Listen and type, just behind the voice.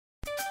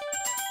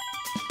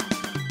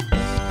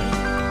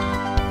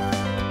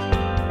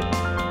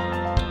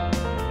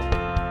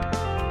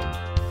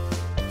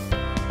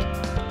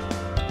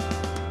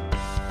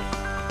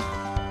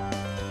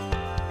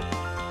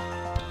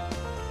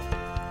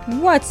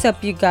What's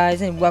up, you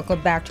guys, and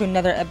welcome back to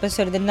another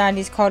episode of the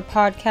 90s Called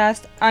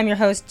Podcast. I'm your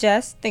host,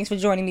 Jess. Thanks for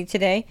joining me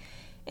today.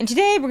 And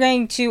today we're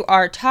going to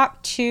our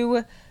top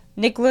 2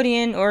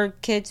 Nickelodeon, or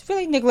kids,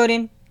 really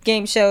Nickelodeon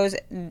game shows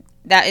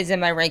that is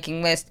in my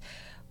ranking list.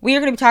 We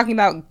are going to be talking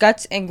about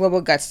Guts and Global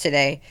Guts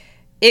today.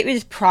 It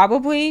was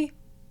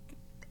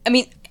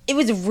it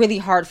was really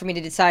hard for me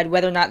to decide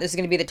whether or not this is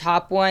going to be the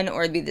top one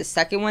or it'd be the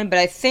second one, but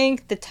I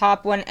think the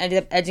top one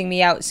ended up edging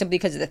me out simply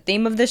because of the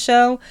theme of the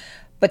show.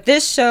 But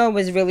this show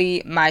was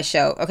really my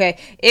show, okay?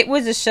 It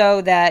was a show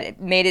that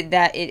made it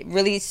that it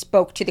really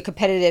spoke to the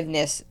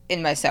competitiveness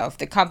in myself,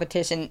 the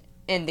competition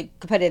and the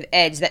competitive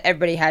edge that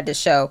everybody had to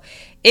show.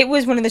 It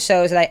was one of the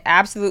shows that I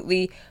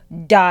absolutely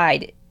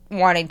died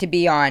wanting to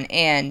be on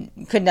and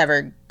could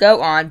never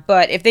go on.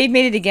 But if they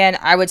made it again,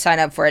 I would sign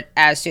up for it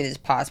as soon as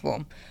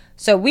possible.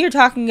 So we are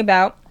talking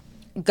about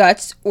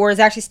Guts, or is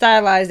actually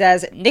stylized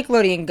as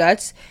Nickelodeon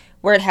Guts,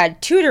 where it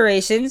had 2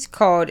 iterations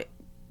called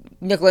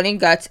Nickelodeon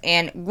Guts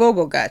and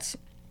Global Guts.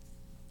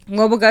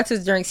 Global Guts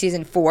was during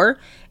season 4,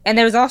 and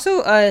there was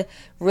also a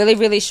really,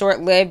 really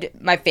short-lived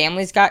My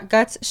Family's Got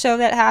Guts show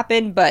that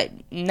happened, but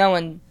no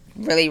one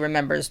really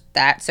remembers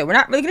that, so we're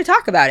not really going to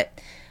talk about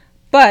it.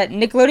 But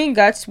Nickelodeon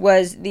Guts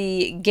was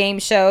the game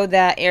show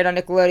that aired on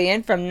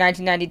Nickelodeon from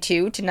 1992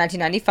 to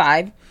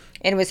 1995,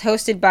 and it was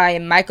hosted by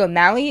Mike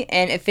O'Malley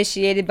and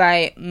officiated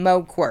by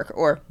Mo Quirk,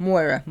 or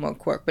Moira Mo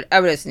Quirk, but I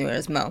would just knew it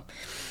as Mo.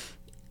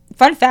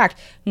 Fun fact,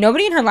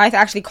 nobody in her life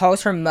actually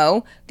calls her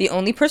Mo. The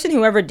only person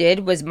who ever did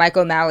was Mike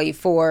O'Malley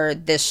for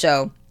this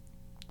show.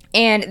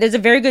 And there's a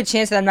very good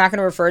chance that I'm not going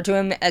to refer to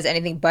him as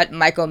anything but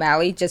Mike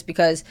O'Malley, just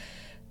because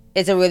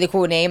it's a really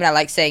cool name and I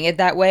like saying it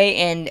that way.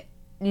 And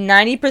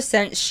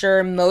 90%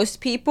 sure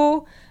most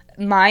people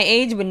my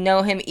age would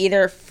know him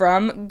either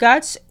from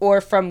Guts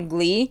or from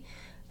Glee.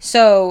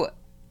 So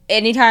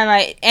anytime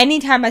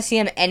I see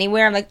him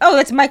anywhere, I'm like, oh,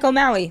 that's Mike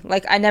O'Malley.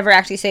 Like, I never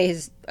actually say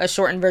a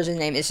shortened version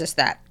name. It's just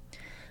that.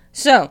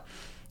 So,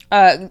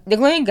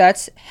 Nickelodeon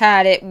Guts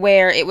had it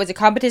where it was a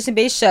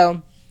competition-based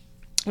show,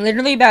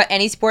 literally about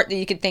any sport that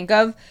you could think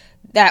of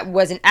that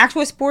was an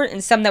actual sport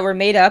and some that were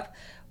made up,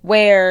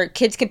 where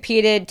kids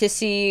competed to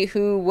see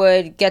who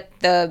would get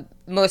the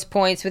most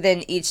points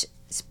within each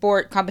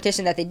sport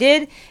competition that they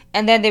did,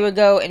 and then they would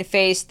go and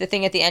face the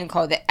thing at the end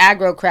called the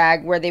aggro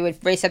crag, where they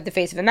would race up the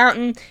face of a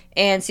mountain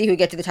and see who would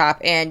get to the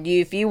top, and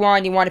if you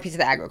won a piece of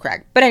the aggro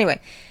crag. But anyway,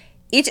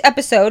 each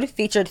episode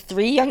featured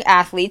 3 young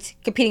athletes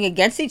competing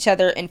against each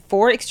other in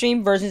 4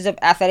 extreme versions of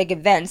athletic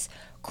events,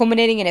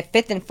 culminating in a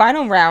 5th and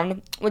final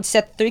round, which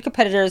set 3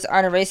 competitors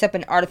on a race up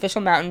an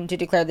artificial mountain to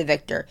declare the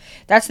victor.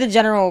 That's the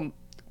general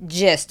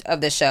gist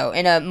of the show,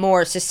 in a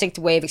more succinct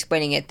way of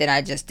explaining it than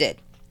I just did.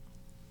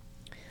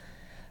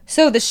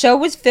 So the show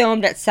was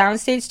filmed at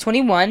Soundstage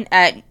 21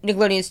 at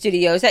Nickelodeon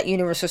Studios at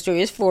Universal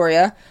Studios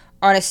Florida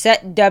on a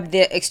set dubbed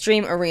the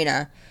Extreme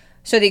Arena.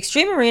 So the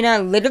Extreme Arena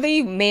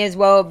literally may as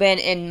well have been,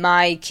 in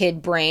my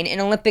kid brain, an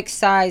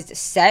Olympic-sized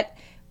set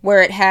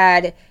where it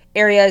had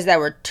areas that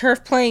were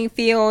turf playing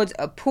fields,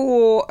 a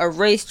pool, a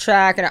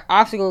racetrack, and an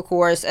obstacle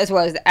course, as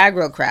well as the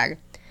aggro crag.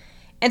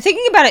 And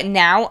thinking about it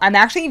now, I'm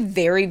actually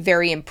very,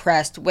 very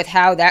impressed with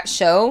how that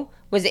show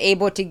was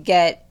able to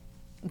get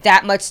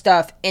that much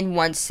stuff in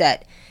one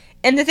set.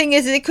 And the thing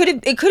is, it could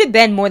have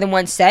been more than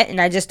one set, and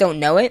I just don't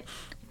know it.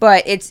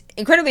 But it's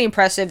incredibly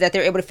impressive that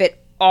they're able to fit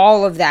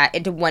all of that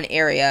into one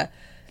area.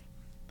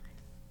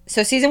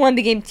 So season 1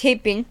 began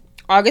taping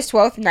August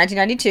 12th,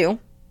 1992,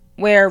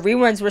 where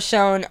reruns were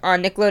shown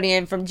on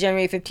Nickelodeon from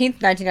January 15th,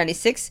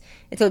 1996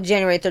 until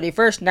January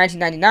 31st,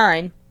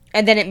 1999,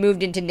 and then it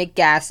moved into Nick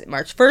Gas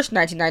March 1st,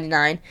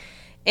 1999,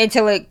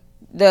 until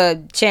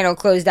the channel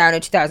closed down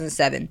in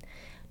 2007.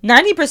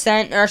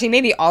 90%, or actually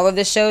maybe all of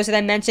the shows that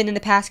I mentioned in the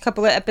past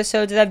couple of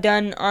episodes that I've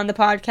done on the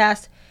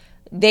podcast,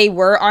 they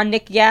were on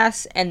Nick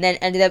Gas and then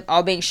ended up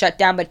all being shut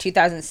down by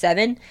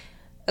 2007.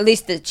 At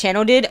least the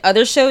channel did.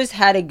 Other shows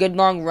had a good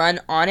long run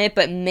on it,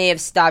 but may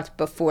have stopped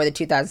before the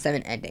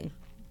 2007 ending.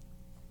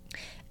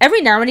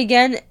 Every now and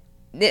again,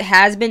 it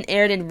has been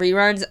aired in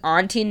reruns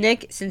on Teen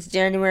Nick since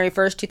January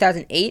 1st,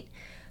 2008.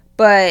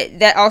 But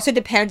that also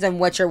depends on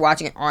what you're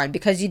watching it on,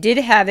 because you did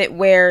have it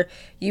where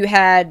you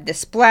had the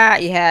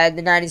Splat, you had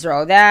the 90s Are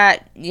All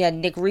That, you had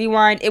Nick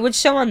Rewind. It would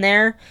show on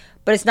there,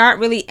 but it's not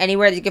really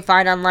anywhere that you can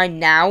find online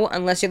now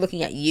unless you're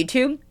looking at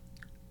YouTube.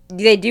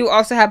 They do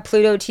also have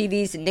Pluto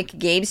TV's Nick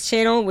Games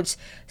channel, which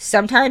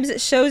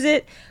sometimes shows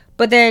it,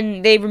 but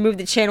then they removed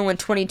the channel in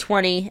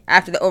 2020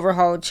 after the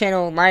overhauled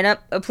channel lineup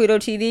of Pluto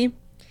TV.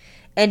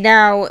 And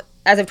now,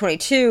 as of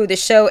 22, the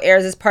show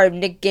airs as part of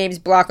Nick Games'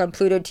 block on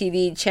Pluto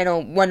TV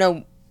channel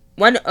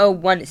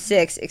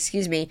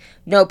 1016,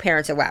 No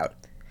Parents Allowed.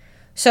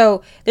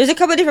 So, there's a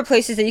couple of different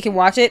places that you can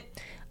watch it.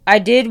 I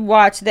did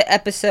watch a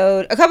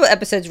couple of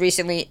episodes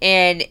recently,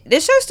 and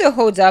this show still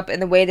holds up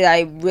in the way that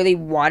I really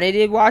wanted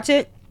to watch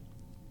it.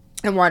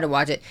 In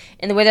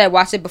the way that I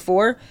watched it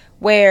before,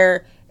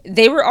 where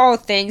they were all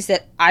things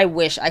that I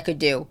wish I could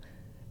do.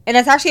 And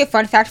that's actually a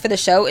fun fact for the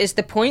show, is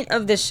the point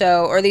of the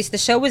show, or at least the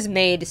show was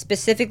made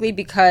specifically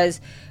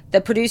because the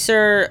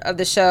producer of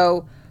the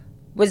show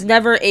was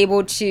never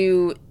able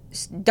to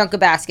dunk a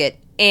basket.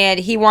 And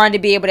he wanted to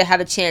be able to have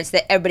a chance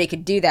that everybody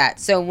could do that.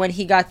 So when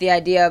he got the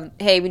idea of,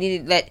 hey, we need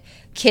to let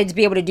kids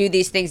be able to do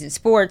these things in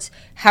sports,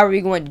 how are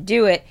we going to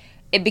do it?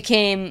 It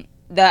became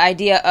the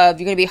idea of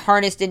you're going to be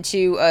harnessed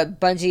into a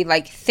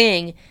bungee-like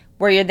thing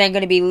where you're then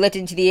going to be lifted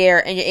into the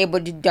air and you're able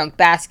to dunk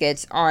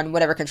baskets on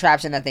whatever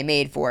contraption that they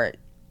made for it.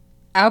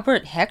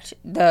 Albert Hecht,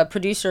 the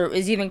producer,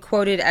 is even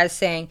quoted as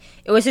saying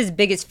it was his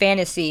biggest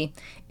fantasy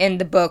in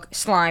the book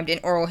Slimed, an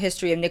oral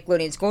history of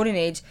Nickelodeon's golden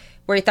age,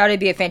 where he thought it'd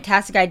be a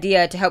fantastic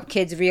idea to help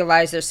kids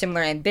realize their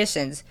similar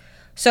ambitions.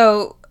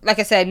 So, like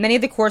I said, many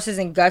of the courses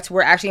in Guts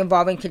were actually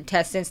involving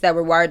contestants that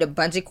were wired to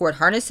bungee cord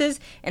harnesses,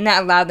 and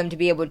that allowed them to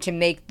be able to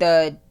make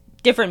the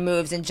different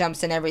moves and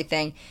jumps and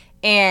everything.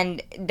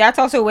 And that's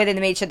also a way that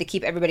they made sure to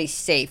keep everybody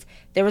safe.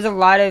 There was a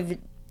lot of,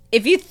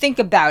 if you think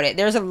about it,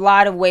 there's a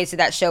lot of ways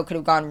that show could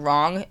have gone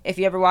wrong if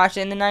you ever watched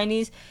it in the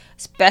 90s,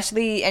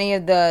 especially any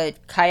of the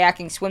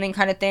kayaking, swimming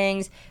kind of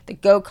things, the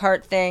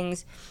go-kart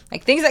things,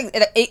 like things like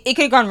it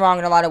could have gone wrong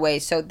in a lot of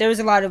ways. So there's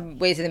a lot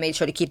of ways that they made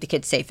sure to keep the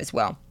kids safe as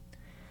well.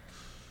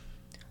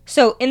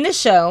 So in this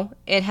show,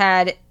 it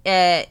had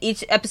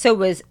each episode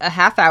was a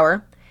half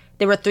hour.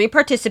 There were 3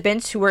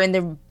 participants who were in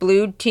the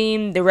blue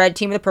team, the red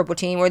team, and the purple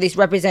team, or at least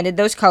represented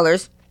those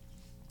colors,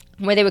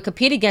 where they would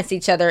compete against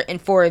each other in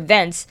 4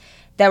 events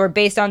that were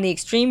based on the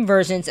extreme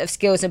versions of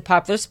skills in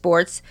popular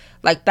sports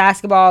like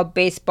basketball,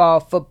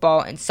 baseball,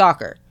 football, and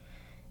soccer.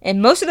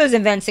 And most of those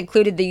events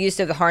included the use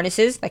of the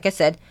harnesses, like I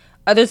said.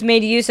 Others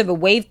made use of a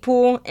wave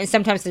pool, and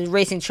sometimes the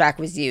racing track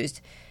was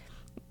used.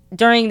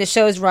 During the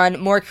show's run,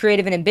 more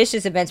creative and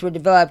ambitious events were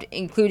developed,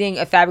 including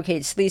a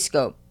fabricated ski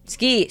slope.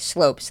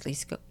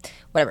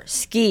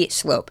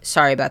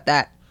 Sorry about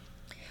that.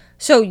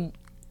 So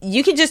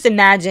you can just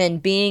imagine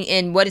being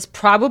in what is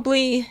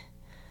probably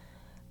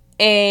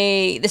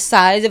the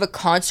size of a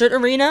concert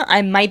arena.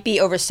 I might be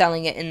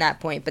overselling it in that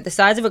point, but the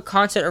size of a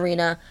concert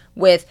arena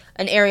with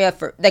an area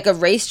for like a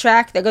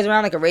racetrack that goes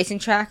around like a racing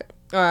track,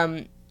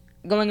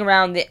 going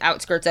around the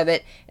outskirts of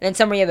it, and then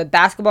somewhere you have a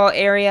basketball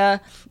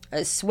area,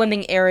 a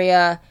swimming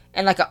area,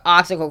 and like an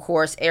obstacle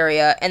course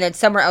area, and then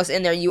somewhere else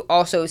in there you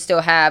also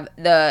still have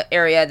the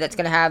area that's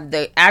going to have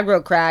the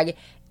aggro crag,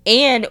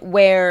 and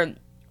where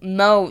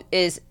Mo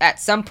is at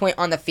some point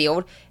on the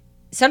field.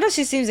 Sometimes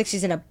she seems like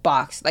she's in a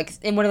box, like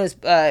in one of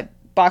those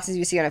boxes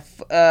you see on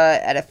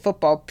at a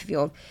football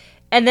field.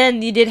 And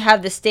then you did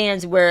have the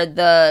stands where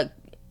the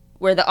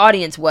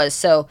audience was.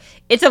 So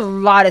it's a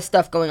lot of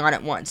stuff going on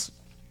at once.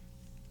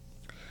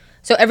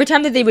 So every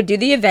time that they would do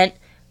the event,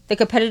 the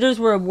competitors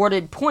were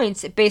awarded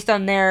points based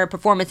on their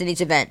performance in each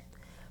event.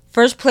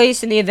 First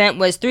place in the event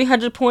was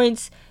 300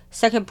 points,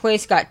 second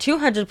place got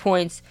 200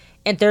 points,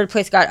 and third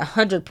place got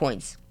 100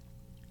 points.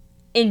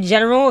 In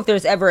general, if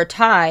there's ever a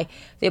tie,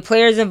 the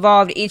players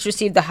involved each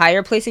received the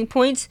higher placing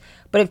points,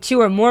 but if 2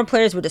 or more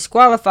players were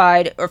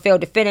disqualified, or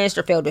failed to finish,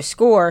 or failed to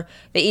score,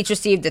 they each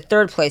received the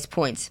third place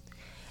points.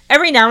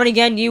 Every now and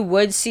again, you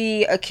would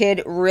see a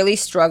kid really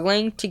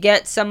struggling to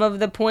get some of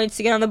the points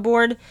to get on the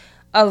board.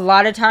 A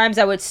lot of times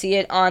I would see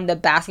it on the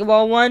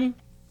basketball one.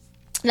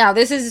 Now,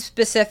 this is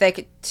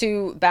specific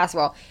to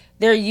basketball.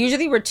 There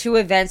usually were 2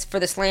 events for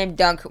the slam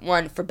dunk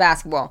one for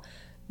basketball.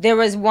 There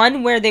was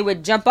one where they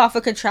would jump off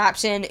a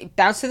contraption,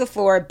 bounce to the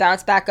floor,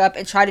 bounce back up,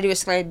 and try to do a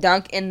slam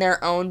dunk in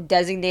their own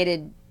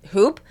designated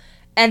hoop.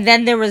 And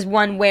then there was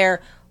one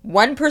where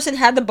one person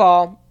had the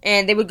ball,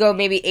 and they would go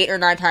maybe 8 or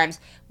 9 times.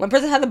 One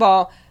person had the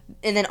ball,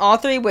 and then all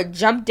 3 would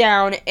jump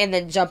down and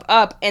then jump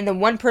up, and then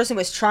one person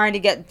was trying to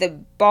get the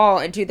ball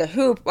into the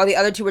hoop while the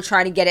other 2 were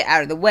trying to get it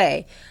out of the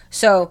way.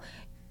 So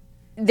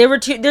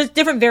there's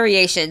different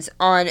variations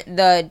on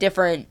the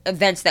different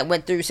events that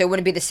went through, so it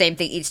wouldn't be the same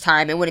thing each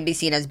time. It wouldn't be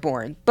seen as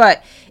boring.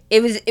 But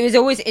it was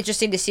always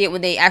interesting to see it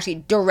when they actually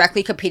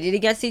directly competed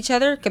against each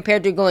other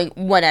compared to going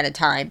one at a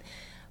time.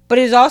 But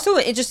it was also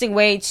an interesting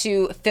way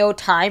to fill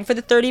time for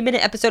the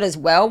 30-minute episode as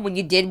well, when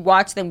you did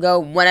watch them go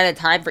one at a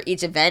time for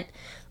each event.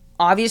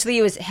 Obviously,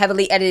 it was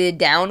heavily edited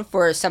down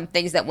for some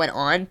things that went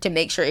on to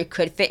make sure it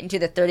could fit into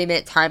the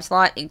 30-minute time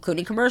slot,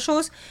 including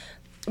commercials.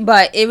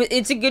 But it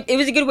was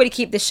a good way to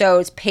keep the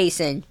show's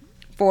pacing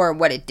for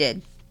what it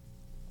did.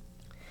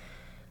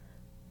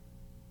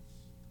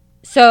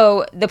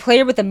 So the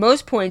player with the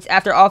most points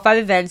after all 5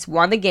 events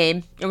won the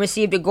game and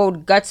received a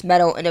gold Guts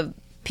medal and a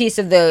piece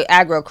of the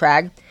aggro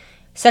crag.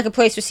 Second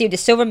place received a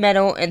silver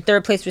medal, and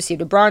third place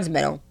received a bronze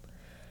medal.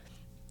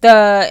 The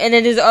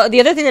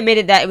other thing that made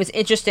it was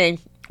interesting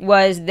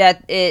was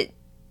that it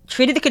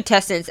treated the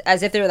contestants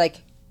as if they were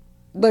like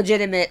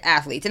legitimate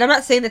athletes. And I'm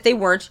not saying that they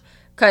weren't,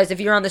 because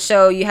if you're on the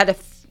show, you had to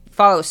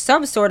follow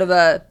some sort of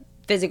a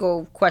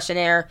physical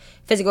questionnaire,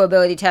 physical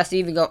ability test to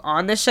even go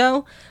on the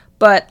show.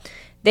 But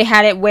they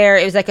had it where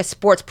it was like a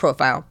sports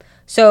profile.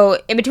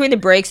 So in between the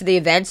breaks of the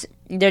events,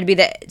 there'd be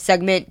the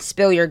segment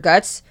Spill Your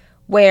Guts,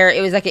 where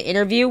it was like an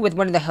interview with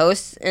one of the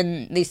hosts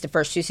in at least the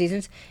first 2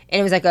 seasons, and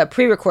it was like a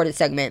pre-recorded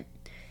segment.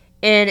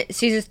 In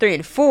seasons 3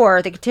 and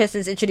 4, the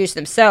contestants introduced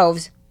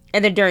themselves,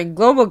 and then during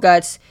Global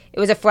Guts, it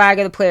was a flag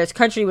of the player's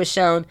country was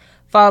shown,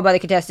 followed by the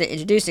contestant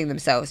introducing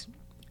themselves.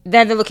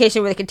 Then the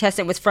location where the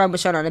contestant was from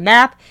was shown on a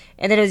map,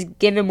 and then it was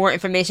given more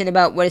information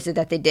about what is it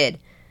that they did.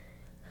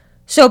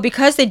 So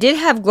because they did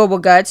have Global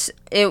Guts,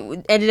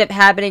 it ended up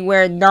happening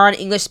where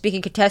non-English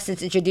speaking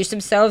contestants introduced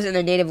themselves in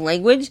their native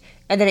language,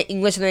 and then an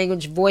English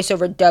language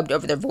voiceover dubbed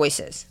over their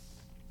voices.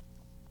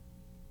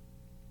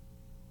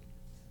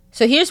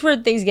 So here's where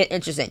things get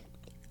interesting.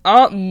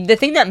 The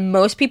thing that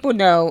most people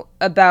know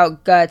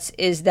about Guts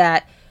is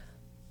that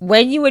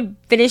when you would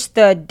finish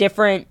the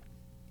different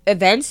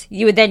events,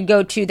 you would then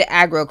go to the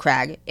aggro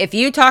crag. If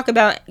you talk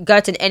about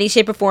Guts in any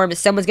shape or form,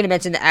 someone's going to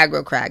mention the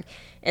aggro crag.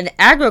 And the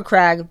aggro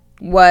crag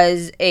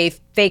was a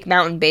fake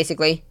mountain,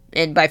 basically.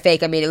 And by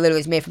fake, I mean it literally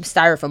was made from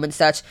styrofoam and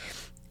such.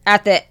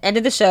 At the end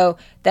of the show,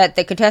 that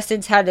the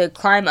contestants had to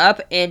climb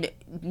up and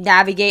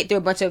navigate through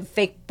a bunch of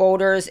fake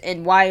boulders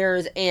and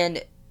wires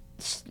and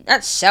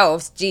not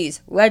shelves,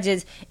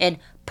 ledges and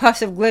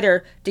puffs of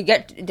glitter to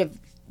get to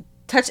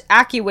touch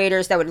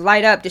actuators that would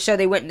light up to show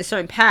they went in a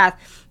certain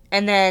path,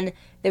 and then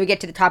they would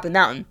get to the top of the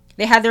mountain.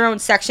 They had their own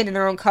section and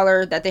their own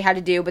color that they had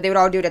to do, but they would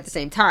all do it at the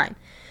same time.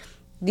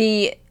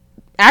 The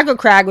aggro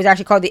crag was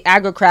actually called the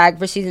aggro crag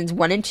for seasons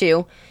 1 and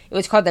 2. It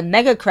was called the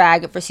mega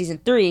crag for season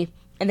 3,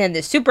 and then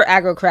the super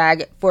aggro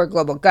crag for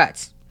Global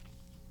Guts.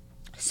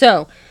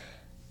 So,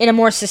 in a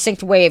more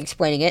succinct way of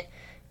explaining it,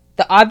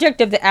 the object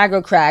of the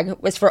aggro crag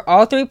was for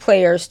all 3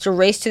 players to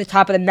race to the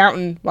top of the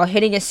mountain while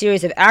hitting a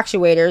series of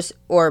actuators,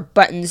 or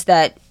buttons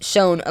that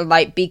shone a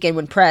light beacon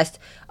when pressed,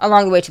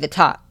 along the way to the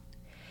top.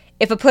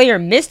 If a player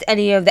missed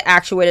any of the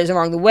actuators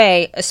along the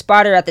way, a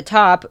spotter at the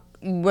top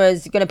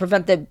was going to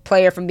prevent the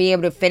player from being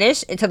able to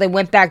finish until they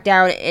went back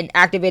down and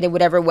activated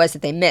whatever it was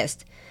that they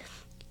missed.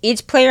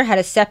 Each player had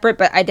a separate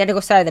but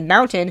identical side of the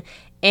mountain,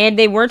 and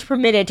they weren't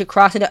permitted to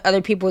cross into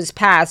other people's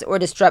paths or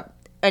disrupt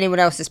anyone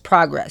else's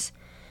progress.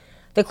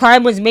 The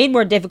climb was made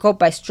more difficult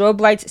by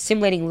strobe lights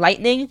simulating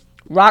lightning,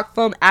 rock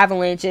foam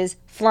avalanches,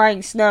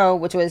 flying snow,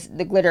 which was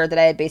the glitter that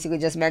I had basically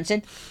just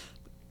mentioned,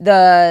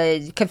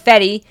 the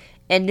confetti,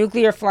 and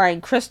nuclear flying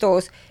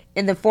crystals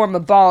in the form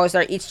of balls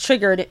that are each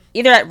triggered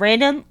either at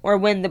random or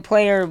when the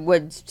player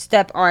would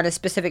step on a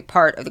specific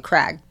part of the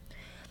crag.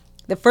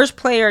 The first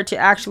player to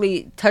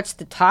actually touch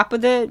the top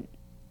of the...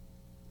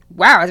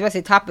 Wow, I was about to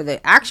say top of the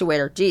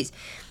actuator. Jeez.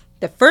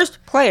 The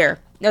first player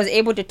that was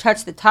able to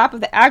touch the top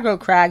of the aggro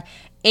crag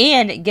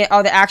and get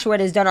all the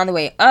actuators done on the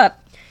way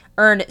up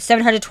earned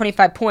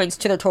 725 points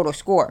to their total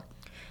score.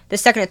 The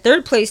second and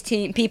third place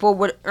team people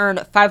would earn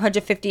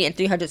 550 and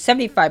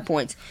 375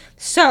 points.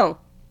 So,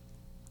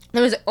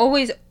 there was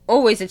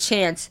always a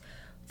chance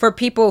for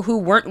people who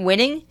weren't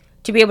winning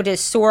to be able to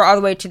soar all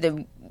the way to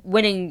the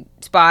winning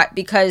spot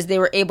because they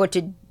were able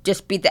to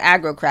just beat the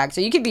aggro crag.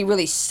 So you could be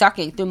really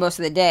sucking through most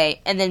of the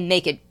day and then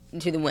make it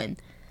to the win.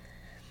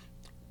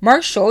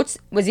 Mark Schultz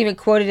was even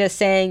quoted as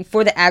saying,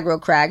 for the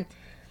aggro crag,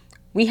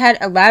 "We had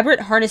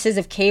elaborate harnesses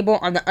of cable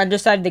on the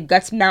underside of the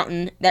Guts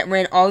Mountain that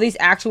ran all these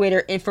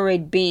actuator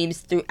infrared beams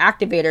through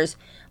activators,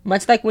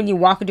 much like when you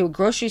walk into a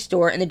grocery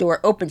store and the door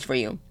opens for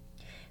you.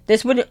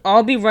 This would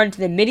all be run to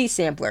the MIDI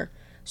sampler.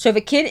 So if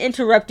a kid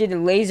interrupted a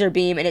laser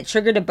beam and it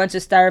triggered a bunch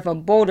of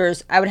styrofoam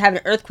boulders, I would have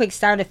an earthquake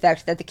sound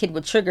effect that the kid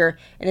would trigger,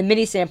 and the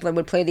MIDI sampler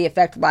would play the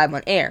effect live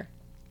on air."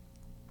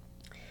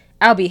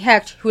 Albie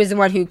Hecht, who is the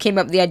one who came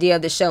up with the idea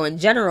of the show in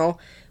general,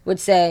 would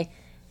say,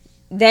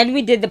 "Then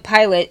we did the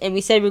pilot, and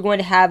we said we were going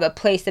to have a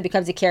place that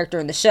becomes a character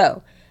in the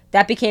show.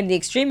 That became the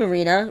Extreme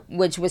Arena,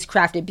 which was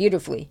crafted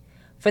beautifully.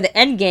 For the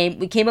end game,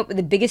 we came up with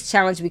the biggest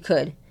challenge we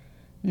could.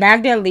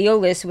 Magda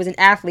Leolis was an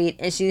athlete,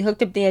 and she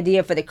hooked up the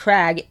idea for the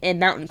crag and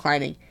mountain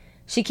climbing.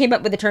 She came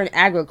up with the term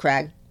aggro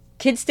crag.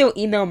 Kids still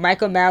email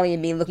Mike O'Malley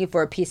and me looking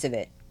for a piece of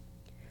it."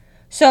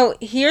 So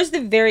here's the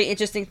very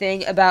interesting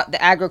thing about the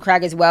aggro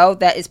crag as well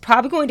that is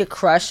probably going to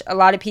crush a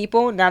lot of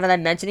people now that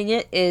I'm mentioning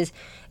it, is,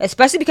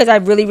 especially because I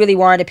really, really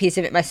wanted a piece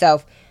of it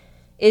myself,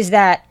 is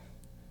that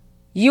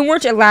you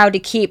weren't allowed to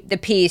keep the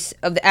piece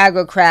of the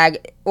aggro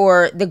crag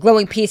or the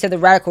glowing piece of the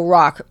radical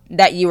rock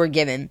that you were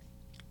given.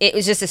 It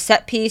was just a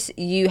set piece.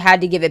 You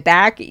had to give it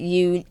back.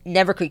 You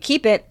never could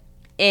keep it.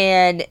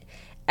 And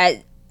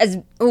it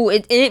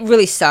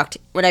really sucked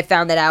when I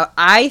found that out.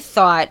 I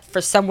thought for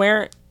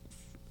somewhere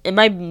in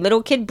my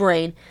little kid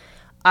brain,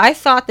 I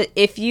thought that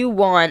if you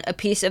won a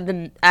piece of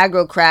the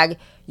aggro crag,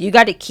 you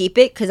got to keep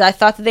it, because I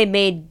thought that they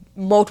made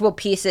multiple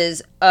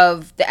pieces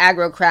of the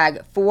aggro crag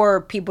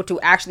for people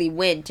to actually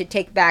win, to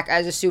take back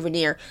as a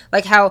souvenir.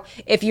 Like how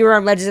if you were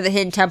on Legends of the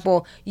Hidden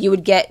Temple, you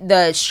would get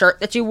the shirt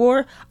that you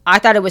wore. I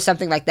thought it was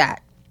something like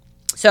that.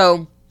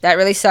 So that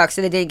really sucks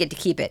that they didn't get to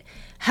keep it.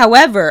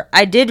 However,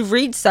 I did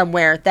read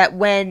somewhere that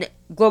when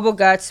Global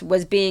Guts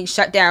was being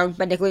shut down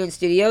by Nickelodeon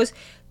Studios,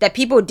 that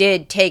people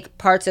did take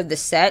parts of the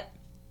set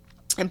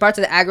and parts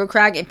of the aggro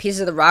crag and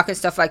pieces of the rock and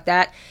stuff like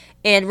that.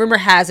 And rumor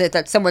has it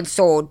that someone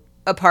sold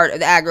a part of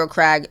the aggro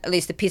crag, at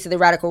least a piece of the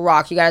radical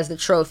rock you got as the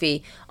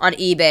trophy, on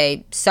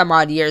eBay some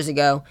odd years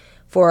ago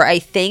for, I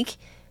think,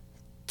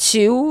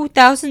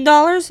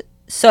 $2,000.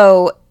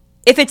 So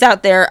if it's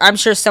out there, I'm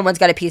sure someone's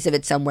got a piece of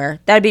it somewhere.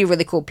 That'd be a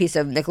really cool piece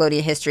of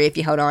Nickelodeon history if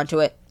you held on to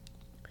it.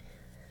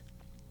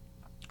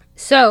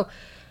 So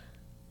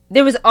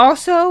There was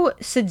also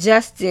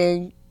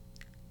suggested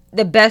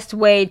the best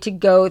way to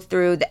go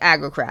through the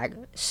aggro crag.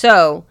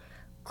 So,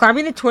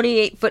 climbing the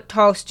 28-foot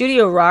tall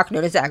studio rock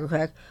known as the aggro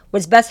crag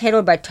was best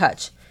handled by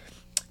touch.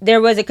 There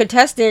was a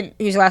contestant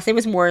whose last name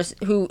was Morris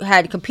who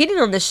had competed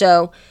on the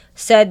show,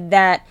 said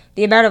that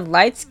the amount of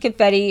lights,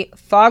 confetti,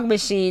 fog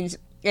machines,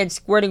 and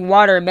squirting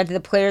water meant that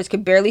the players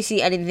could barely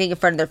see anything in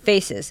front of their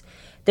faces.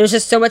 There's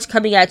just so much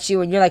coming at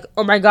you, and you're like,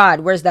 oh my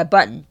god, where's that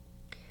button?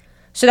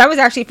 So that was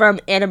actually from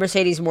Anna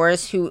Mercedes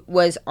Morris, who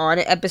was on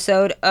an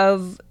episode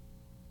of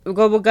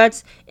Global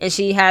Guts, and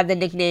she had the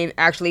nickname,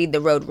 actually, the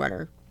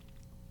Roadrunner.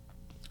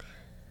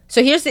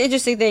 So here's the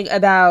interesting thing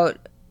about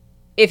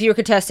if you're a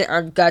contestant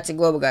on Guts and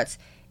Global Guts,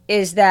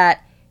 is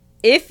that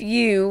if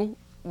you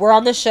were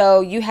on the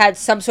show, you had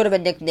some sort of a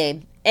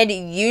nickname. And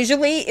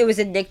usually it was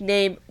a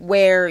nickname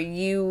where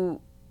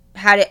you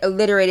had it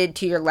alliterated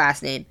to your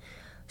last name.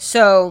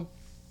 So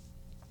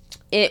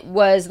it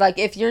was like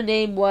if your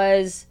name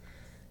was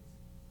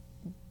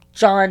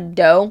John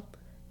Doe,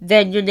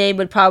 then your name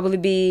would probably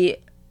be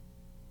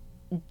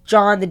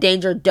John the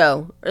Danger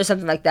Doe or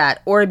something like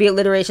that. Or it'd be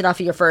alliteration off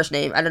of your first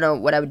name. I don't know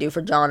what I would do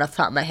for John off the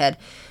top of my head.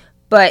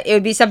 But it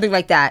would be something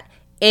like that.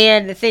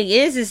 And the thing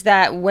is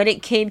that when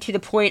it came to the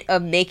point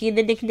of making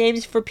the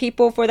nicknames for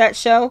people for that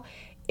show,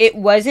 it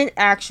wasn't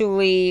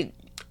actually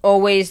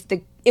always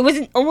it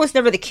wasn't almost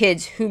never the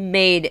kids who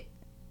made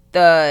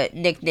the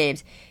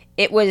nicknames.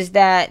 It was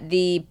that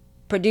the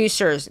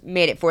producers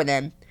made it for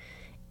them.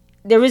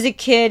 There was a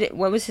kid,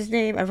 what was his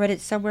name? I read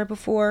it somewhere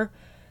before.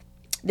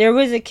 There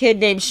was a kid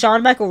named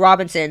Sean Michael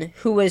Robinson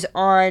who was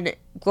on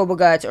Global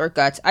Guts or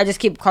Guts. I just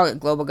keep calling it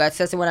Global Guts.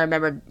 That's the one I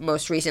remember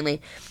most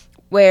recently.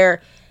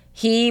 Where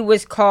he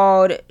was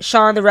called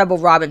Sean the Rebel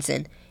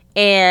Robinson.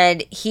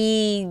 And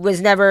he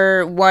was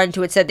never one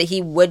who had said that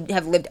he would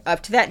have lived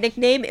up to that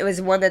nickname. It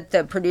was one that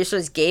the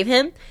producers gave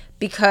him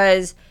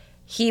because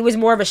he was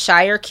more of a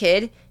shyer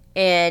kid.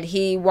 And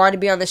he wanted to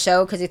be on the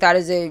show because he thought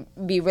it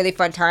would be a really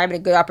fun time and a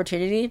good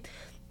opportunity.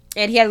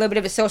 And he had a little bit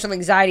of a social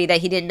anxiety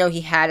that he didn't know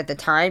he had at the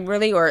time,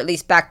 really. Or at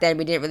least back then,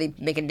 we didn't really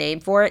make a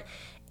name for it.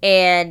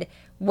 And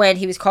when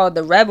he was called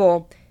the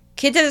Rebel,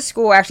 kids at the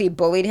school actually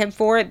bullied him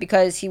for it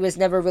because he was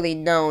never really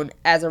known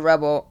as a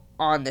rebel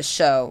on the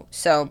show.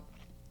 So,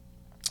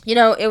 you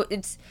know,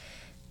 it's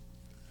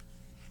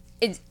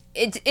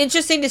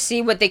interesting to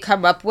see what they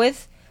come up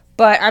with.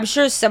 But I'm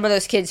sure some of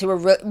those kids who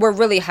were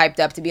really hyped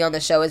up to be on the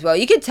show as well.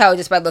 You can tell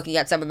just by looking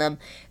at some of them.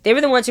 They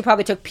were the ones who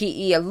probably took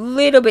PE a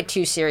little bit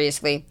too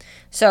seriously.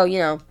 So, you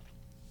know,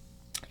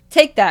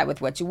 take that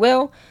with what you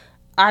will.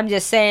 I'm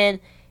just saying,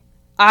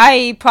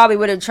 I probably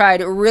would have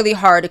tried really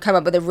hard to come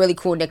up with a really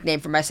cool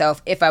nickname for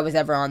myself if I was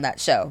ever on that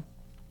show.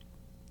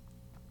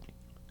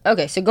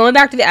 Okay, so going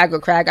back to the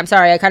aggro crag. I'm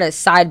sorry, I kind of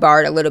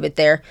sidebarred a little bit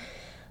there.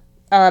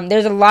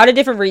 There's a lot of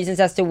different reasons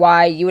as to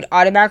why you would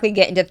automatically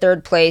get into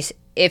third place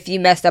if you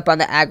messed up on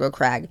the aggro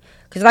crag.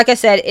 Because like I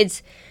said,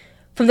 it's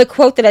from the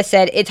quote that I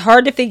said, it's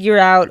hard to figure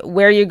out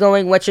where you're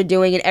going, what you're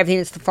doing, and everything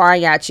that's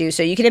flying at you.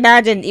 So you can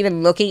imagine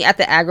even looking at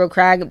the aggro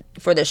crag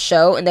for the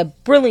show and the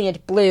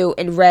brilliant blue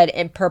and red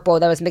and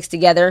purple that was mixed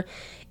together.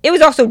 It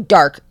was also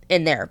dark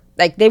in there.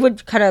 Like, they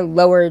would kind of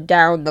lower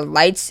down the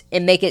lights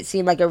and make it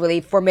seem like a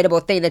really formidable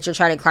thing that you're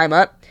trying to climb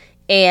up.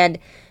 And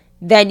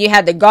then you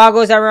had the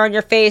goggles that were on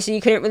your face, so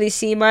you couldn't really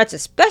see much,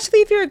 especially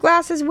if you're a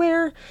glasses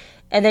wearer.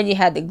 And then you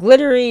had the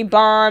glittery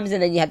bombs,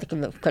 and then you had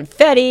the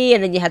confetti,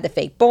 and then you had the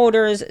fake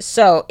boulders.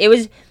 So it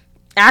was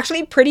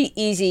actually pretty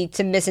easy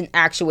to miss an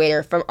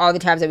actuator from all the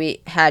times that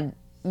we had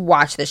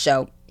watched the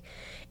show.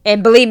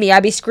 And believe me,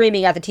 I'd be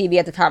screaming at the TV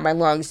at the top of my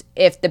lungs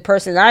if the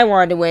person that I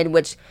wanted to win,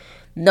 which,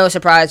 no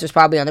surprise, was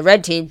probably on the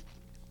red team,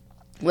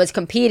 was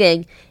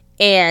competing,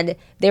 and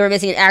they were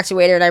missing an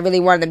actuator, and I really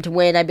wanted them to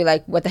win. I'd be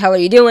like, what the hell are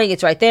you doing?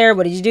 It's right there.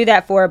 What did you do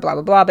that for? Blah,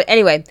 blah, blah. But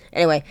anyway,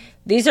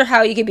 these are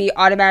how you can be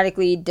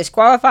automatically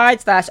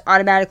disqualified /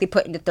 automatically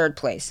put into third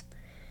place.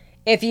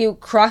 If you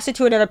cross it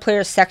to another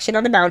player's section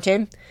on the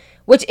mountain,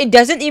 which it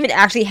doesn't even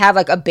actually have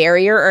like a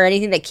barrier or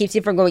anything that keeps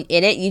you from going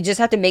in it. You just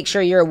have to make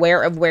sure you're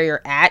aware of where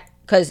you're at.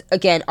 Because,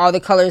 again, all the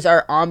colors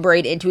are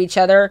ombreed into each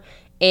other.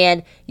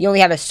 And you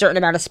only have a certain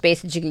amount of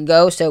space that you can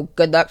go. So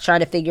good luck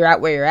trying to figure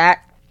out where you're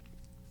at.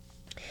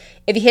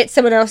 If you hit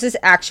someone else's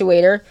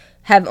actuator,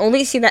 have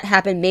only seen that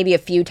happen maybe a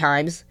few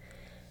times.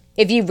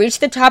 If you reach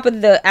the top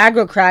of the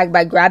aggro crag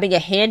by grabbing a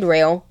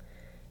handrail.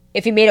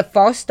 If you made a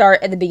false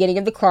start at the beginning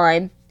of the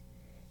climb.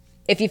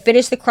 If you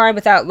finish the climb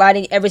without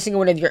lighting every single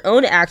one of your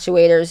own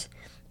actuators.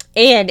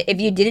 And if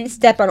you didn't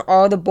step on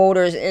all the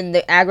boulders in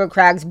the aggro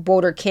crag's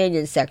Boulder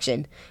Canyon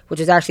section. Which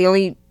was actually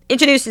only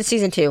introduced in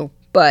Season 2.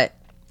 But,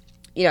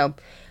 you know,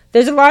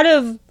 there's a lot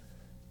of...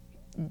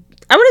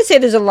 I wouldn't say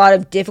there's a lot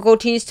of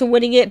difficulties to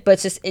winning it, but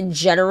just in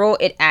general,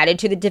 it added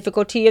to the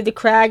difficulty of the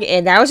crag,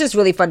 and that was just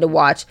really fun to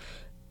watch.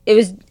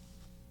 And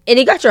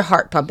it got your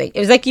heart pumping. It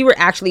was like you were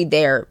actually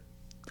there,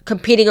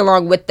 competing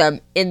along with them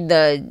in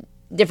the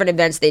different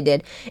events they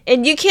did.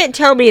 And you can't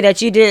tell me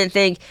that you didn't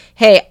think,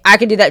 hey, I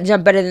can do that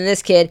jump better than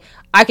this kid.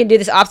 I can do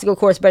this obstacle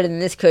course better than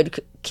this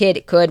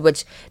kid could,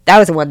 which that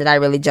was the one that I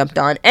really jumped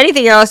on.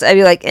 Anything else, I'd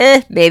be like,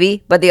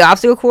 maybe. But the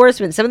obstacle course,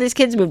 when some of these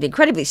kids moved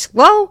incredibly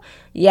slow,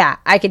 yeah,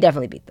 I could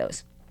definitely beat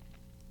those.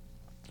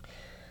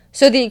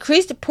 So the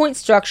increased point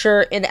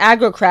structure in the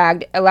aggro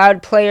crag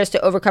allowed players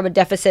to overcome a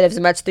deficit of as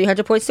much as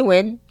 300 points to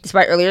win,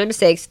 despite earlier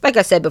mistakes, like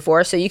I said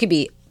before, so you could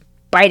be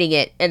biting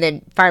it and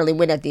then finally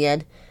win at the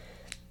end.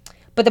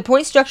 But the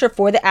point structure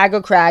for the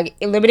aggro crag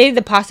eliminated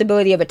the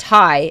possibility of a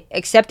tie,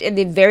 except in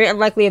the very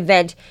unlikely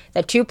event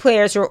that two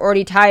players who are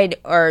already tied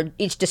are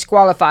each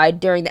disqualified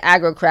during the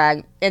aggro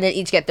crag, and then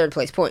each get third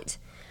place points.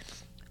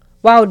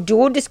 While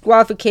dual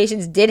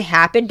disqualifications did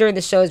happen during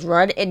the show's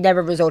run, it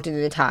never resulted in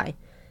a tie.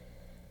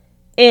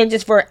 And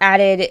just for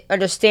added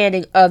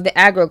understanding of the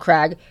aggro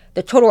crag,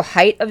 the total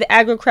height of the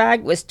aggro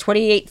crag was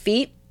 28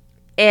 feet,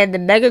 and the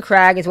mega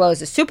crag, as well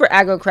as the super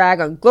aggro crag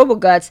on Global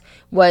Guts,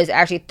 was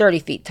actually 30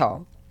 feet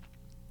tall.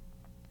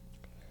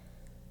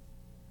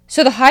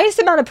 So the highest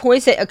amount of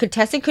points that a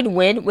contestant could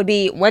win would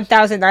be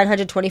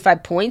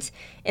 1,925 points,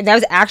 and that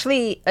was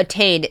actually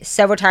attained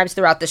several times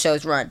throughout the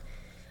show's run.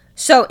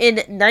 So in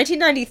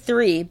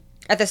 1993,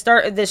 at the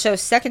start of the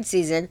show's second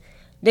season,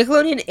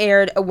 Nickelodeon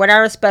aired a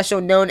 1-hour special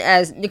known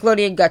as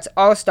Nickelodeon Guts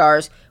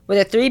All-Stars,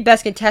 where the three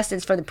best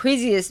contestants from the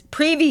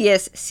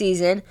previous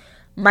season,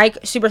 Mike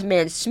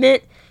Superman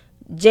Schmidt,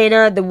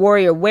 Jaina the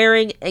Warrior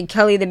Waring, and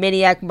Kelly the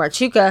Maniac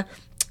Marchuka,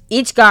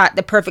 each got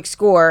the perfect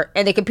score,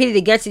 and they competed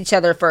against each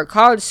other for a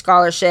college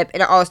scholarship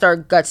and an All-Star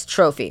Guts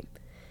trophy.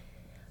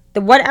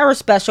 The 1-hour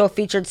special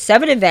featured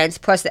 7 events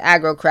plus the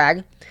aggro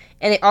crag,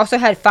 and they also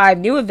had 5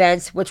 new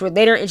events, which were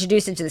later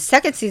introduced into the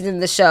second season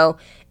of the show,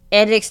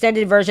 and an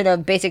extended version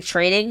of basic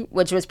training,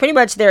 which was pretty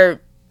much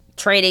their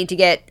training to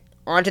get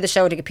onto the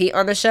show and to compete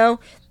on the show.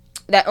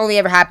 That only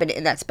ever happened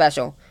in that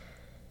special.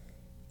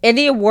 In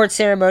the award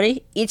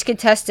ceremony, each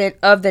contestant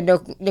of the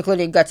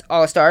Nickelodeon Guts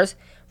All-Stars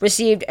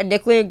received a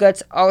Nickelodeon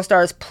Guts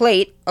All-Stars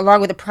plate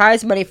along with the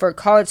prize money for a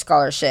college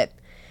scholarship.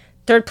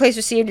 Third place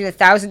received an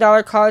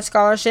 $1,000 college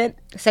scholarship.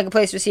 Second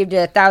place received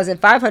a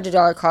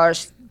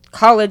 $1,500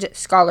 college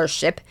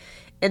scholarship.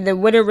 And the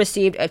winner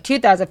received a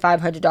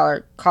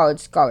 $2,500 college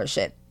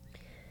scholarship.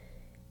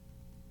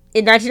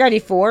 In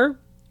 1994,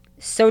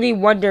 Sony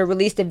Wonder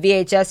released a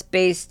VHS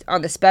based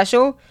on the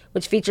special,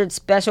 which featured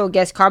special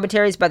guest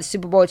commentaries by the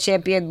Super Bowl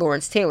champion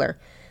Lawrence Taylor.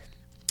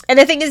 And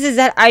the thing is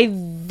that I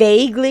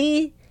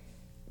vaguely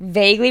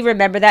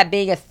remember that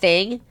being a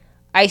thing.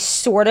 I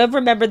sort of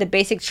remember the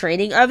basic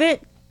training of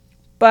it,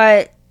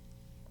 but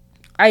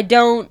I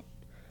don't.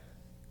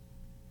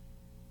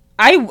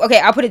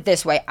 I'll put it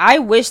this way. I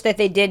wish that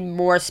they did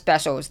more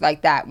specials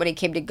like that when it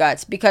came to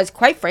Guts, because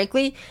quite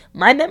frankly,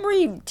 my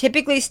memory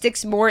typically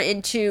sticks more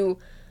into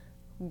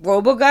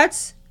Global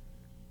Guts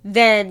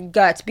than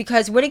Guts,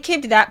 because when it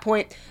came to that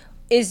point,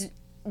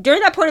 during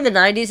that point in the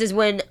 90s is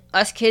when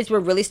us kids were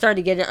really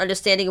starting to get an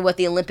understanding of what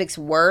the Olympics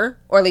were,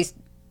 or at least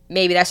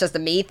maybe that's just a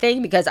me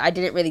thing, because I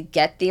didn't really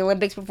get the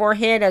Olympics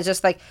beforehand. I was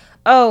just like,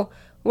 oh,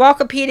 we're all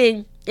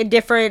competing in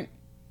different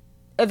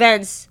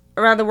events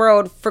around the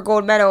world for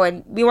gold medal,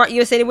 and we want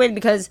USA to win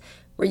because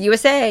we're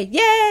USA.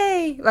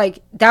 Yay!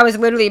 Like, that was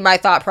literally my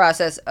thought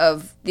process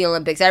of the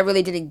Olympics. I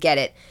really didn't get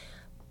it.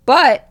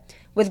 But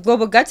with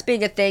Global Guts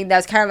being a thing, that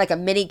was kind of like a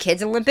mini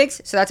kids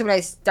Olympics, so that's when I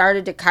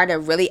started to kind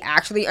of really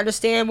actually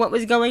understand what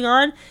was going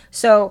on.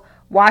 So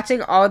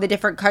watching all the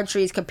different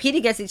countries compete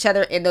against each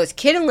other in those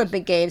kid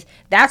Olympic games,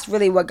 that's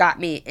really what got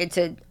me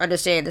into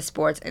understanding the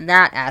sports in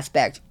that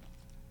aspect.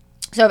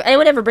 So if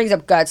anyone ever brings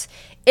up Guts,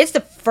 it's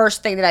the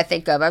first thing that I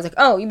think of. I was like,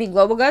 oh, you mean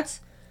Global Guts?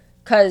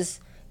 Because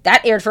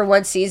that aired for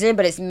one season,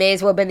 but it may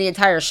as well have been the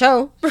entire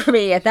show for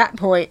me at that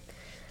point.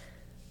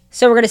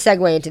 So we're going to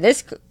segue into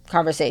this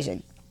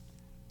conversation.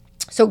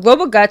 So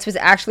Global Guts was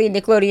actually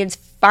Nickelodeon's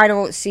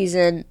final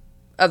season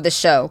of the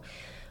show,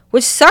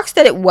 which sucks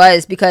that it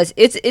was, because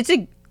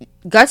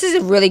Guts is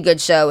a really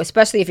good show,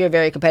 especially if you're a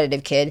very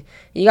competitive kid.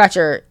 You got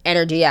your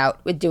energy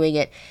out with doing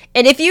it.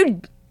 And if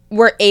you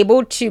were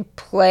able to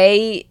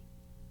play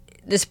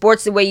the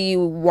sports the way you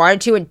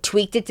wanted to and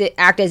tweaked it to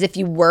act as if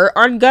you were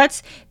on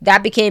Guts,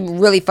 that became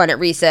really fun at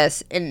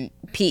recess and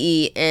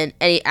PE and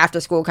any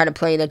after school kind of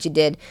playing that you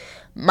did.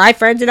 My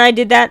friends and I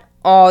did that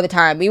all the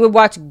time. We would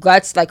watch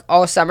Guts like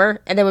all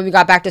summer, and then when we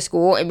got back to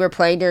school and we were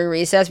playing during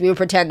recess, we would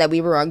pretend that we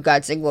were on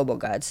Guts and Global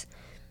Guts.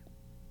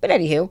 But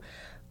anywho,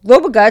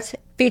 Global Guts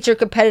featured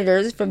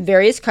competitors from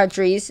various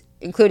countries,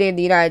 including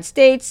the United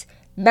States,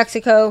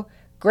 Mexico,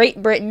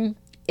 Great Britain,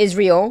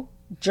 Israel,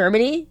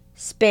 Germany,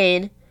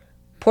 Spain,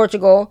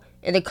 Portugal,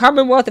 and the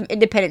Commonwealth of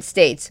Independent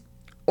States,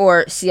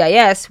 or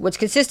CIS, which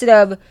consisted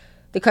of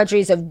the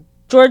countries of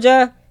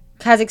Georgia,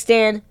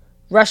 Kazakhstan,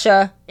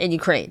 Russia, and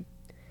Ukraine.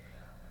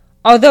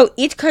 Although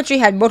each country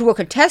had multiple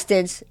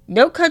contestants,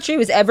 no country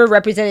was ever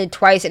represented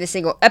twice in a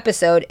single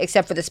episode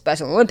except for the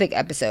Special Olympic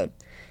episode,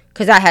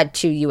 because I had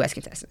 2 U.S.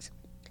 contestants.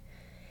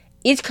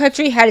 Each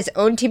country had its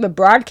own team of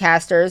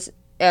broadcasters,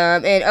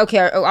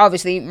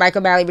 obviously Mike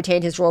O'Malley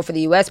retained his role for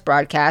the U.S.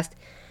 broadcast,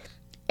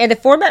 And the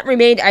format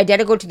remained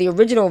identical to the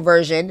original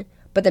version,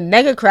 but the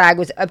Mega Crag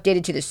was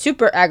updated to the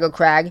Super Aggro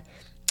Crag.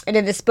 And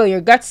in the Spill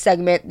Your Guts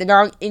segment, the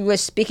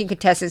non-English speaking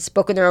contestants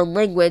spoke in their own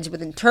language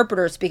with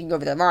interpreters speaking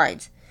over their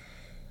lines.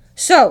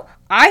 So,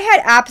 I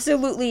had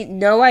absolutely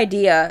no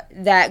idea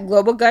that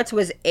Global Guts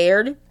was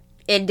aired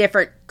in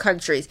different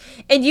countries.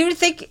 And you'd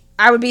think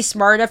I would be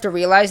smart enough to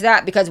realize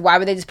that, because why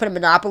would they just put a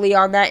monopoly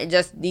on that in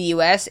just the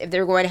US if they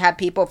were going to have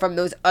people from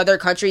those other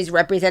countries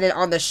represented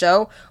on the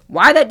show?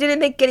 Why that didn't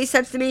make any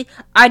sense to me,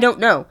 I don't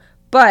know.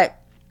 But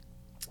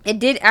it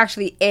did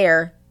actually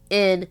air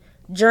in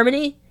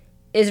Germany,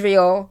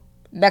 Israel,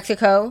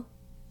 Mexico,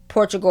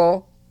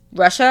 Portugal,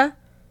 Russia,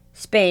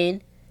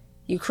 Spain,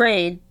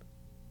 Ukraine,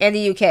 and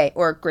the UK,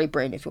 or Great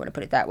Britain if you want to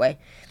put it that way.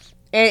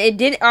 And it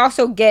did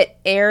also get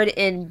aired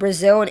in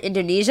Brazil and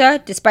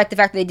Indonesia, despite the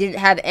fact that they didn't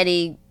have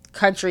any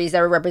countries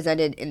that were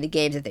represented in the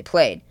games that they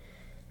played.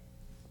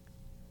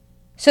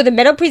 So the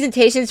medal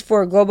presentations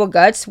for Global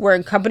Guts were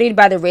accompanied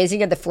by the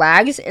raising of the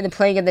flags and the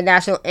playing of the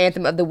national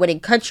anthem of the winning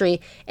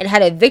country, and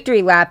had a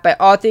victory lap by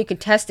all three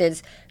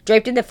contestants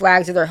draped in the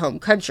flags of their home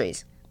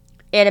countries.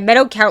 And a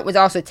medal count was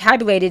also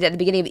tabulated at the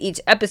beginning of each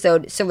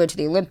episode, similar to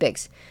the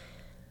Olympics.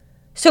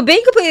 So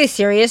being completely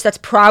serious, that's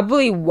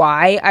probably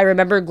why I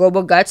remember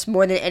Global Guts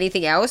more than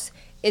anything else,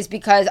 is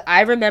because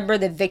I remember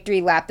the victory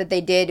lap that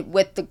they did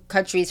with the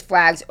country's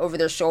flags over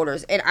their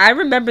shoulders. And I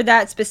remember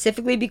that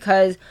specifically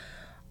because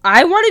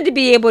I wanted to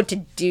be able to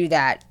do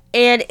that.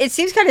 And it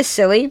seems kind of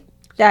silly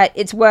that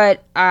it's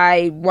what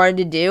I wanted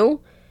to do,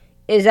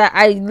 is that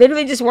I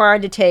literally just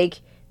wanted to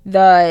take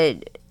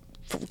the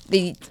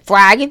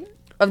flag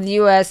of the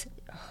U.S.,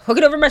 hook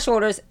it over my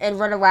shoulders, and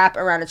run a lap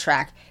around a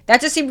track.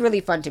 That just seemed really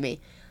fun to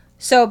me.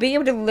 So being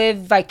able to live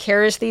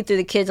vicariously through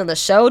the kids on the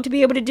show to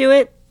be able to do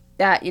it,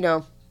 that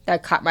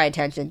caught my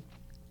attention.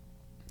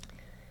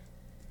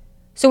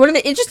 So one of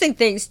the interesting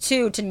things,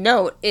 too, to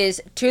note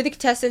is two of the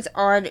contestants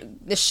on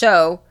the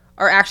show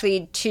are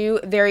actually two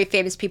very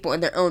famous people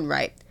in their own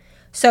right.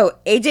 So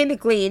AJ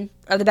McLean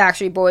of the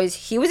Backstreet Boys,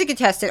 he was a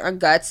contestant on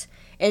Guts,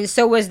 and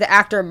so was the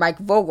actor Mike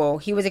Vogel.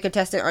 He was a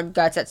contestant on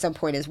Guts at some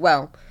point as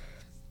well.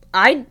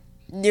 I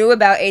knew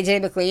about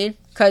AJ McLean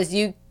because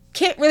you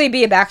can't really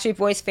be a Backstreet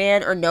Boys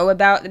fan or know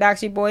about the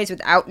Backstreet Boys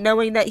without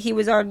knowing that he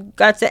was on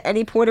Guts at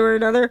any point or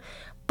another.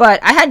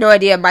 But I had no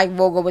idea Mike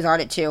Vogel was on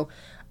it too.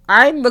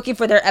 I'm looking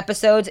for their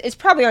episodes. It's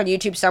probably on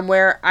YouTube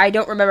somewhere. I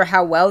don't remember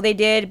how well they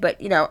did, but,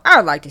 I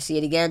would like to see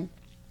it again.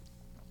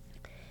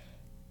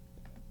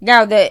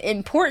 Now, the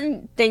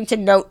important thing to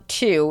note,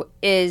 too,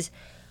 is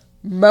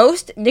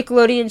most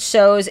Nickelodeon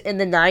shows in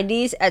the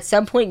 90s at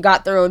some point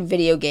got their own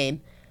video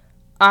game.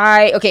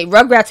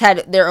 Rugrats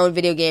had their own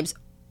video games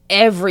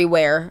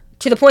everywhere,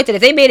 to the point that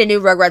if they made a new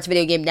Rugrats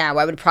video game now,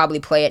 I would probably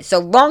play it, so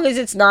long as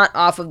it's not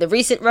off of the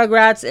recent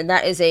Rugrats, and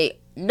that is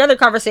another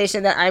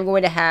conversation that I'm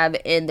going to have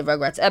in the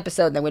Rugrats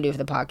episode that I'm going to do for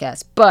the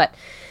podcast. But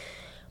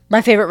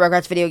my favorite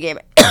Rugrats video game,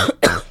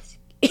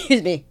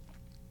 excuse me,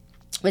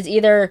 was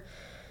either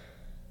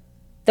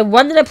the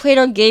one that I played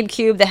on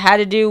GameCube that had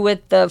to do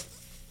with the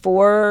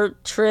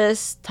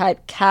fortress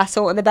type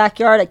castle in the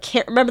backyard. I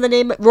can't remember the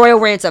name. Royal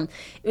Ransom.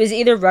 It was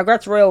either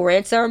Rugrats Royal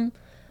Ransom,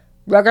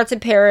 Rugrats in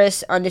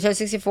Paris on Nintendo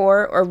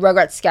 64, or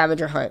Rugrats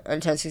Scavenger Hunt on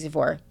Nintendo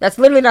 64. That's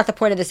literally not the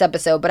point of this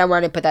episode, but I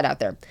wanted to put that out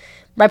there.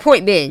 My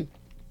point being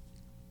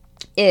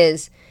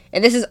is,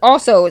 and this is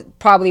also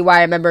probably why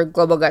I remember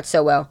Global Guts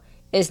so well,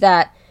 is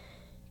that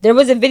there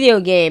was a video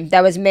game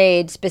that was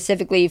made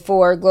specifically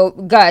for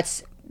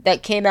Guts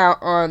that came out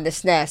on the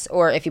SNES,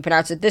 or if you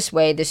pronounce it this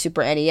way, the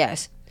Super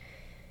NES.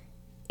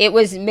 It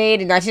was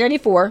made in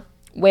 1994,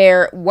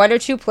 where one or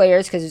two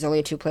players, because it was only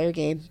a two-player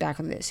game back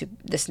on the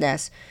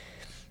SNES,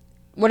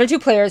 one or two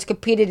players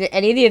competed in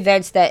any of the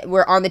events that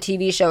were on the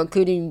TV show,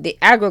 including the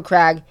Aggro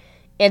Crag,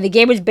 and the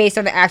game was based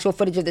on the actual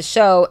footage of the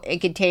show and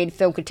contained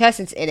film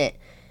contestants in it.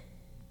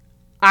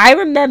 I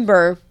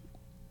remember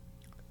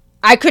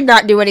I could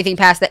not do anything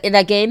past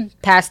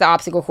the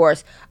obstacle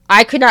course.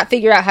 I could not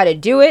figure out how to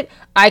do it.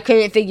 I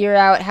couldn't figure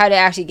out how to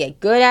actually get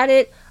good at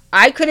it.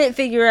 I couldn't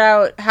figure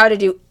out how to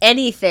do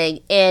anything,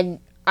 and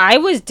I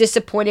was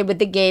disappointed with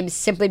the game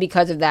simply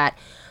because of that.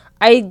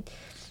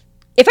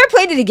 If I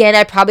played it again,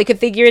 I probably could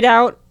figure it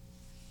out.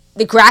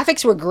 The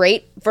graphics were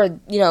great for,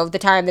 the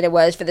time that it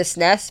was for the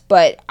SNES,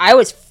 but I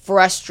was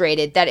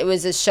frustrated that it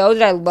was a show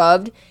that I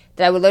loved,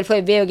 that I would love to play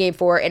a video game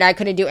for, and I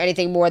couldn't do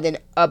anything more than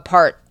a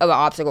part of an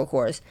obstacle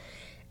course.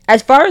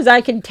 As far as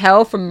I can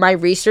tell from my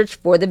research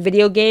for the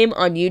video game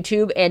on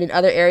YouTube and in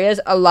other areas,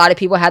 a lot of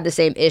people had the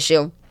same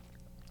issue,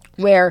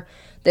 where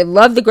they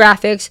loved the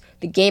graphics,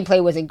 the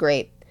gameplay wasn't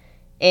great,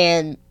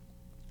 and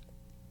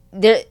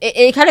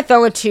it kind of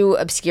fell into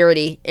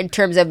obscurity in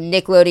terms of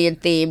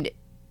Nickelodeon-themed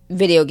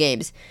video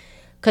games.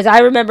 Because I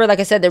remember, like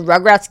I said, the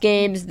Rugrats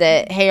games,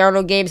 the Hey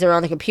Arnold games that were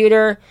on the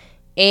computer,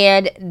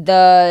 and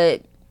I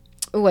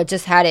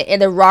just had it,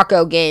 and the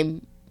Rocco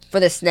game for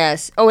the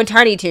SNES. Oh, and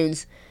Tiny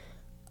Toons.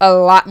 A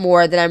lot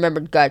more than I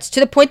remembered Guts. To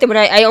the point that when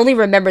I only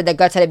remembered that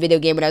Guts had a video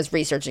game when I was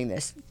researching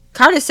this.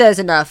 Kind of says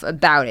enough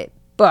about it,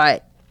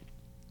 but,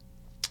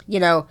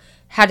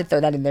 had to throw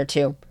that in there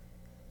too.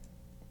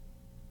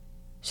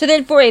 So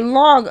then for a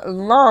long,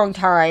 long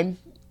time,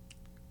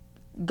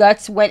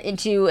 Guts went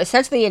into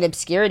essentially an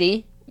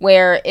obscurity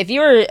where if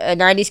you were a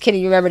 90s kid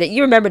and you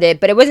remembered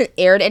it, but it wasn't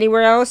aired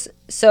anywhere else.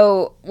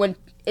 So when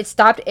it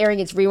stopped airing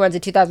its reruns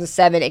in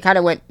 2007, it kind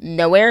of went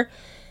nowhere.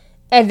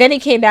 And then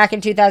it came back in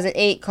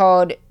 2008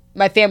 called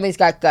My Family's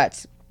Got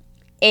Guts.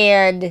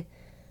 And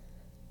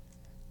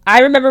I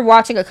remember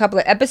watching a couple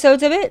of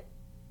episodes of it,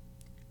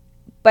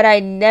 but I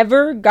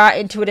never got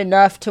into it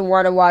enough to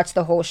want to watch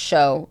the whole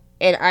show.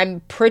 And I'm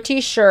pretty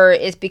sure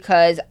it's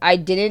because I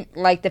didn't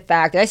like the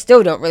fact, and I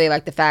still don't really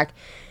like the fact,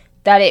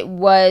 that it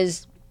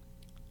was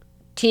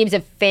teams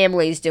of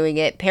families doing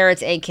it,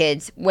 parents and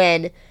kids,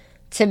 when,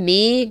 to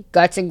me,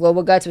 Guts and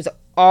Global Guts was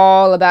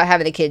all about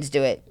having the kids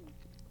do it.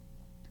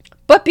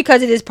 But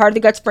because it is part of the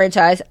Guts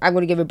franchise, I'm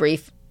going to give a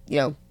brief,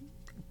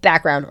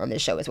 background on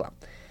this show as well.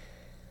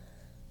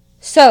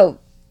 So,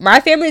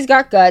 My Family's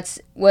Got Guts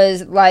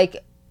was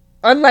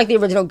unlike the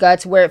original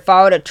Guts, where it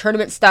followed a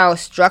tournament-style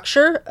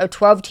structure of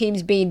 12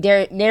 teams being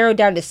narrowed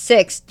down to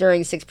 6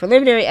 during 6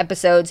 preliminary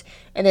episodes,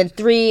 and then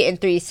 3 and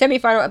 3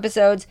 semifinal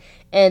episodes,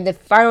 and the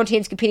final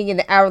teams competing in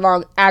the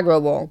hour-long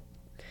Aggro Bowl.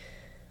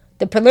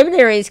 The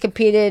preliminaries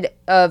competed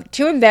of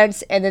 2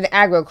 events and then the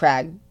Aggro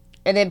Crag,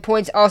 and then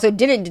points also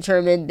didn't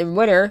determine the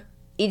winner.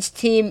 Each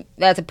team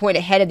that's a point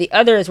ahead of the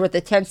other is worth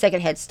a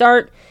 10-second head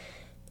start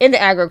in the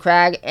Aggro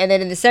Crag, and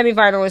then in the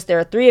semifinals, there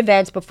are 3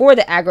 events before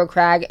the Aggro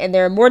Crag, and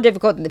they're more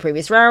difficult than the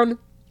previous round.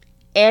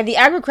 And the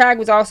Aggro Crag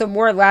was also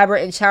more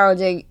elaborate and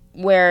challenging,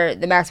 where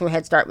the maximum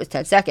head start was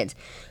 10 seconds.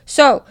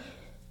 So,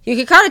 you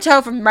can kind of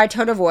tell from my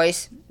tone of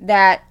voice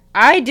that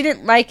I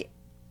didn't like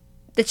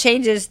the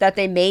changes that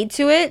they made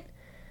to it.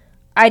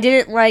 I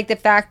didn't like the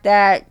fact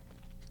that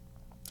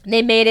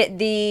they made it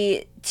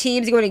the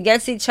teams going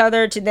against each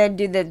other to then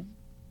do the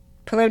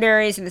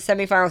preliminaries and the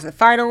semifinals and the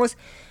finals.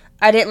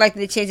 I didn't like that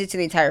they changed it to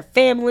the entire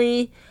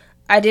family.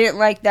 I didn't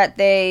like that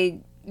they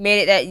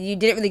made it that you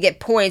didn't really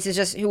get points. It's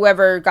just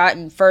whoever got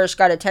in first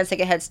got a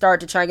 10-second head start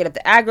to try and get up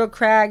the Aggro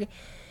Crag.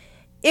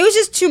 It was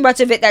just too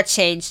much of it that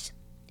changed.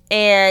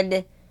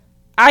 And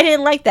I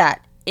didn't like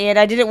that. And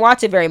I didn't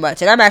watch it very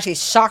much. And I'm actually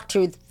shocked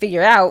to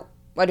figure out,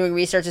 while doing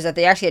research, is that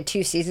they actually had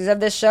 2 seasons of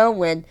this show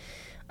when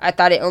I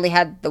thought it only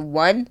had the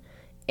 1.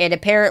 And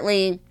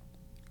apparently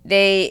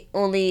they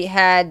only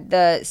had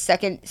the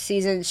second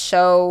season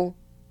show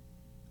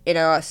in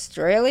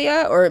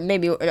Australia or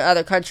maybe in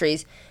other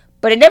countries,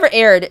 but it never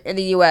aired in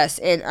the US,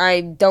 and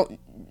I don't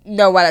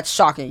know why that's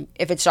shocking.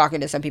 If it's shocking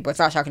to some people, it's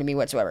not shocking to me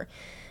whatsoever.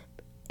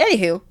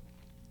 Anywho,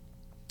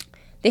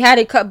 they had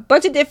a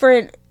bunch of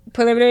different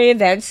preliminary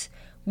events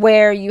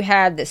where you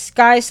had the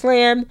Sky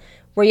Slam,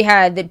 where you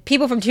had the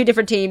people from 2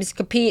 different teams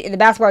compete in the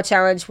basketball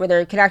challenge where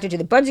they're connected to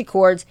the bungee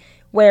cords,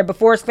 where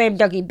before slam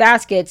dunking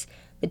baskets,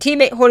 the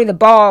teammate holding the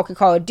ball could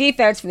call a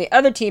defense from the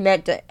other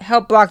teammate to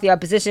help block the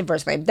opposition for a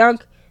slam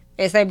dunk.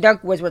 And a slam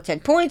dunk was worth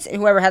 10 points,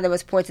 and whoever had the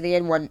most points at the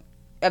end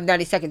of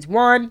 90 seconds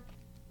won.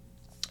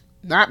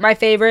 Not my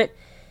favorite.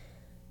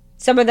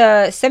 Some of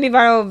the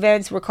semifinal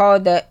events were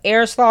called the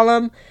Air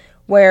Slalom,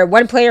 where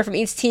 1 player from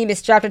each team is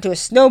strapped onto a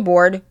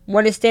snowboard,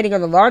 1 is standing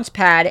on the launch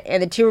pad,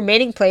 and the 2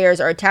 remaining players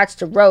are attached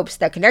to ropes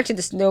that connect to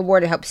the snowboard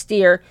and help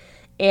steer,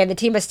 and the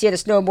team must steer the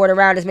snowboard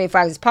around as many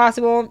flags as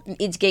possible, and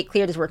each gate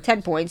cleared is worth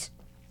 10 points.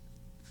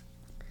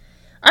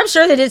 I'm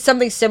sure they did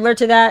something similar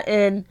to that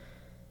in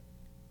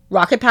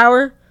Rocket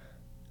Power.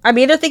 I'm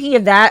either thinking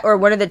of that or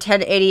one of the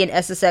 1080 and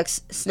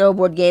SSX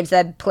snowboard games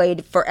that I've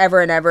played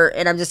forever and ever,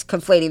 and I'm just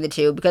conflating the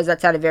two because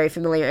that sounded very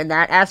familiar in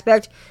that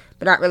aspect,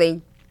 but not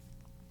really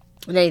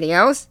in anything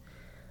else.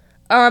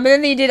 And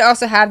then they did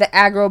also have the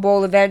Aggro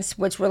Bowl events,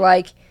 which were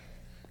like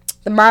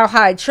the Mile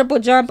High Triple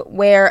Jump,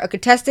 where a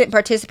contestant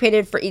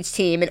participated for each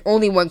team, and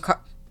only one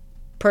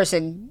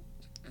person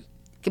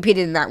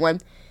competed in that one.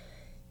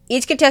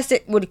 Each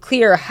contestant would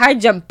clear a high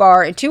jump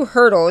bar and 2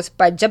 hurdles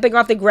by jumping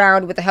off the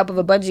ground with the help of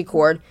a bungee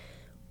cord,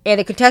 and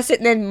the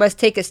contestant then must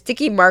take a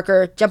sticky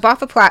marker, jump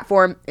off a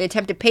platform, and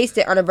attempt to paste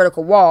it on a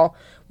vertical wall,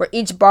 where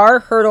each bar,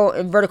 hurdle,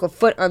 and vertical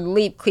foot on the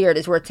leap cleared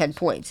is worth 10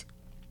 points.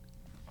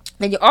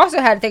 Then you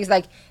also had things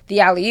like the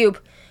alley-oop,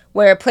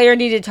 where a player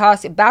needed to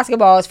toss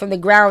basketballs from the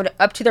ground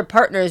up to their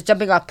partners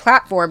jumping off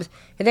platforms,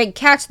 and then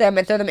catch them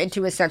and throw them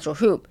into a central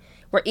hoop,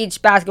 where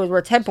each basket was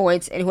worth 10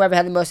 points, and whoever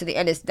had the most at the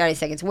end of 90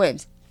 seconds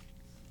wins.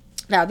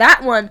 Now,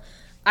 that one,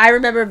 I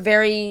remember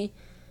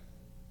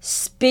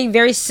being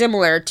very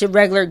similar to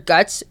regular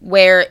Guts,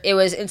 where it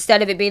was,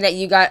 instead of it being that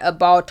you got a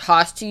ball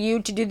tossed to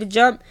you to do the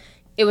jump,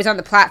 it was on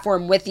the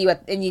platform with you,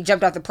 and you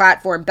jumped off the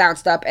platform,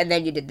 bounced up, and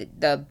then you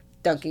did the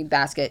dunking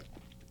basket.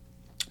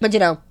 But,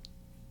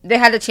 they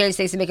had to change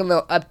things to make them a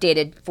little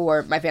updated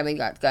for My Family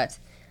Got Guts.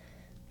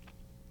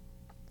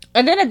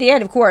 And then at the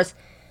end, of course,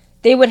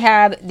 they would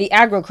have the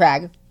Aggro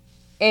Crag.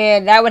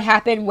 And that would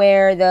happen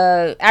where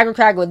the Aggro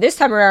Crag, this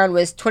time around,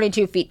 was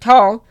 22 feet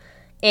tall,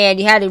 and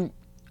you had to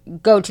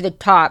go to the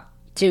top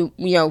to,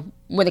 win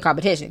the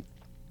competition.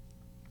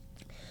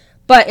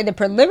 But in the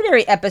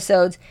preliminary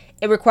episodes,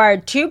 it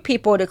required 2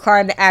 people to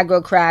climb the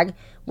Aggro Crag,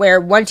 where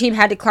one team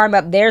had to climb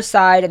up their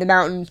side of the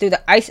mountain through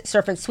the ice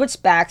surf and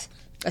switchbacks,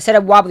 a set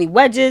of wobbly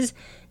wedges,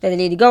 that they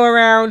need to go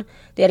around.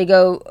 They had to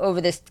go over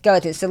the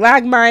skeleton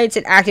stalagmites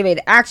and activate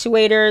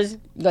actuators,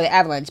 go to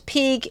Avalanche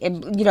Peak,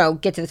 and,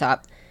 get to the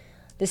top.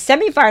 The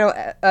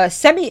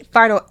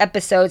semi-final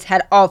episodes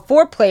had all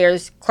 4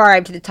 players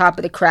climb to the top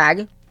of the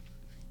crag.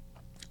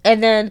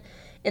 And then,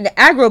 in the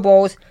Aggro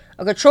Bowls,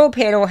 a control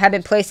panel had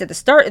been placed at the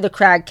start of the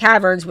crag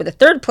caverns where the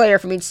 3rd player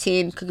from each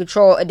team could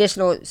control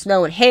additional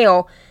snow and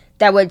hail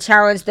that would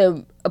challenge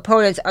the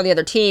opponents on the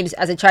other teams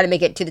as they try to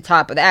make it to the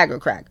top of the aggro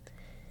crag.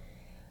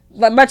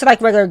 But much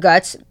like regular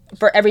Guts,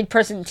 for every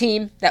person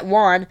team that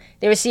won,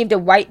 they received a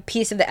white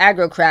piece of the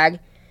aggro crag,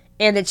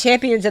 and the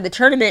champions of the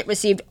tournament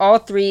received all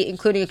 3,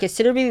 including a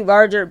considerably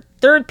larger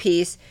 3rd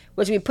piece,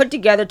 which we put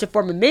together to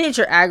form a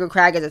miniature aggro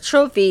crag as a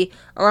trophy,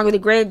 along with the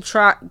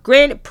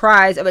grand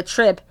prize of a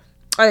trip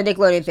on the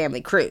Nickelodeon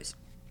Family Cruise.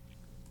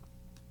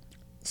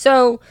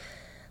 So,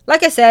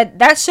 like I said,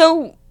 that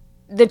show,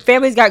 the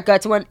Family's Got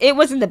Guts one, it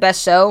wasn't the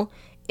best show.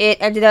 It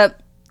ended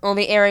up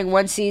only airing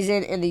 1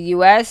 season in the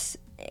U.S.,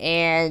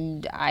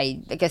 and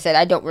like I said,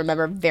 I don't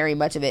remember very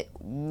much of it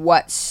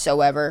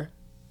whatsoever.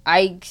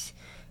 I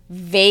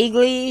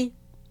vaguely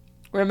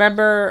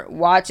remember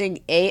watching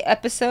a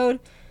episode,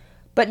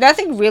 but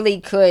nothing really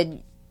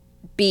could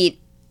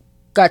beat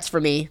Guts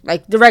for me.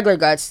 Like, the regular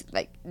Guts,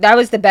 that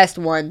was the best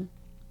one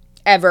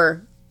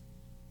ever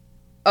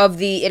of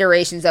the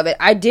iterations of it.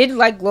 I did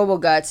like Global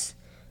Guts,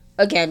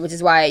 again, which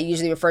is why I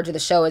usually refer to the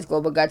show as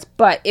Global Guts,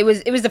 but it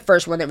was the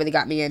first one that really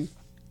got me in.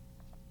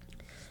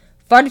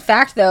 Fun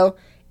fact, though,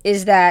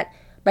 is that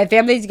My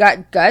Family's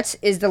Got Guts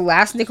is the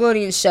last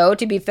Nickelodeon show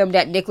to be filmed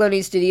at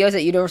Nickelodeon Studios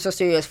at Universal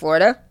Studios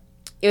Florida.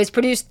 It was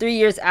produced 3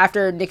 years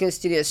after Nickelodeon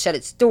Studios shut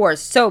its doors.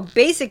 So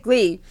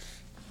basically,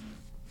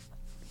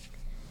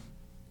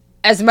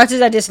 as much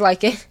as I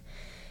dislike it,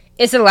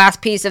 it's the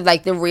last piece of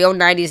the real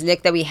 90s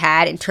Nick that we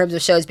had in terms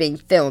of shows being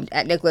filmed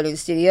at Nickelodeon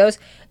Studios.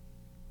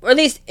 Or at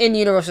least in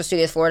Universal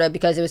Studios Florida,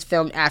 because it was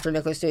filmed after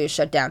Nickelodeon Studios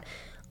shut down.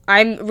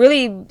 I'm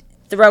really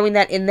throwing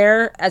that in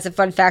there as a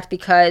fun fact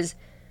because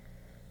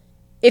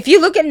if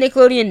you look at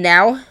Nickelodeon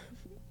now,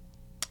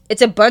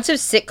 it's a bunch of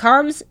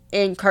sitcoms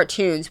and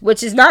cartoons,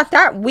 which is not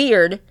that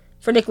weird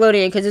for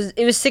Nickelodeon because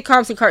it was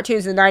sitcoms and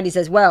cartoons in the 90s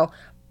as well.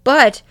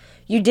 But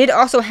you did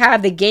also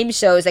have the game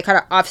shows that kind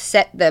of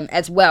offset them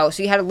as well,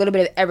 so you had a little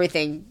bit of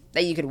everything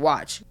that you could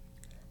watch.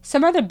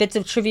 Some other bits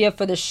of trivia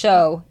for the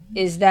show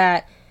is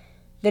that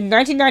the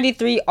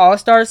 1993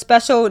 All-Stars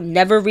special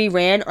never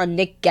reran on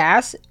Nick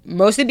Gas,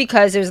 mostly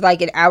because it was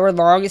an hour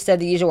long instead of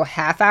the usual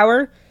half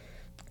hour.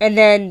 And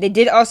then they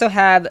did also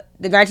have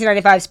the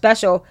 1995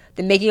 special,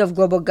 The Making of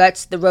Global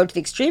Guts, The Road to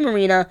the Extreme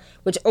Arena,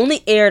 which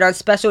only aired on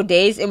special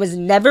days and was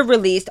never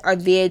released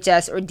on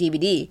VHS or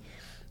DVD.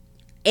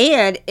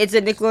 And it's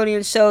a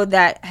Nickelodeon show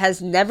that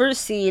has never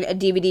seen a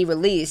DVD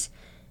release.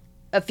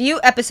 A few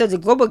episodes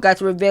of Global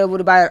Guts were available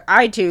to buy on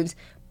iTunes,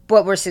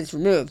 but were since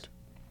removed.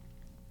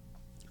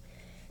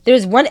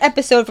 There's one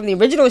episode from the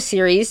original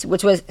series,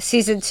 which was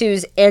Season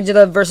 2's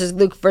Angela vs.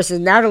 Luke vs.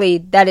 Natalie,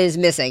 that is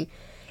missing.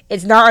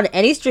 It's not on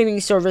any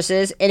streaming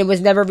services, and it was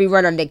never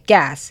rerun on Nick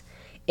Gas.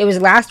 It was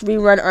last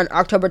rerun on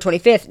October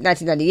 25th,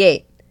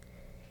 1998.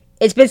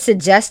 It's been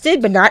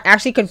suggested, but not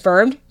actually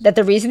confirmed, that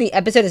the reason the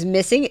episode is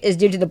missing is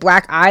due to the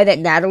black eye that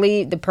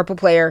Natalie, the purple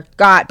player,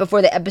 got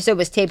before the episode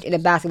was taped in a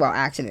basketball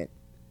accident.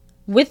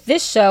 With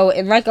this show,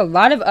 and like a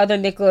lot of other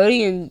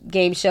Nickelodeon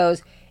game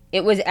shows,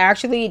 it was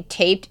actually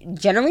taped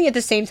generally at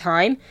the same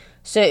time,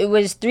 so it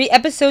was 3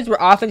 episodes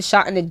were often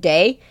shot in a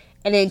day,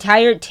 and the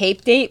entire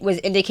tape date was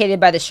indicated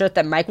by the shirt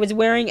that Mike was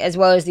wearing, as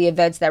well as the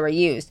events that were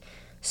used.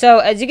 So,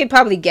 as you can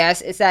probably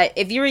guess, it's that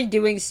if you were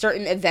doing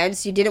certain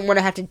events, you didn't want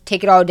to have to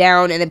take it all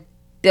down and then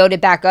build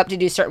it back up to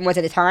do certain ones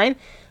at a time.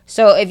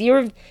 So, if you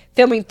were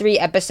filming 3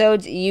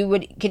 episodes, you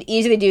could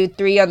easily do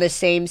 3 on the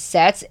same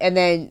sets, and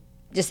then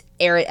just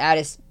air it out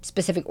a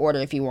specific order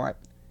if you want.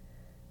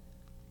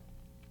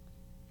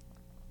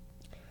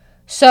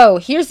 So,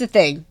 here's the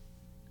thing.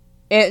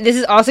 And this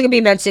is also going to be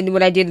mentioned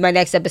when I do my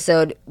next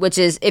episode, which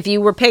is, if you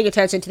were paying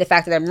attention to the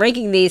fact that I'm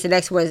ranking these, the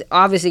next one is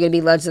obviously going to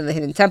be Legends of the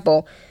Hidden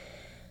Temple.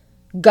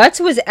 Guts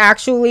was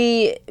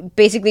actually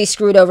basically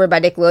screwed over by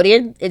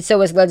Nickelodeon, and so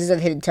was Legends of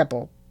the Hidden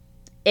Temple.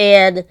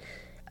 And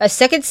a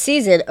second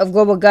season of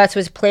Global Guts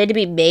was planned to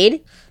be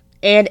made,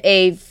 and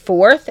a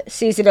 4th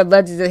season of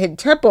Legends of the Hidden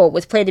Temple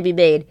was planned to be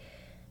made.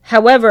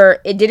 However,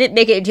 it didn't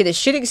make it into the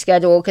shooting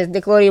schedule because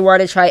Nickelodeon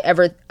wanted to try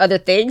other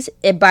things,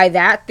 and by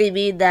that, they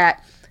mean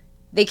that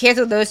they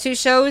canceled those 2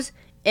 shows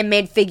and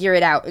made Figure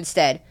It Out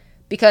instead.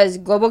 Because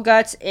Global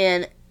Guts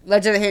and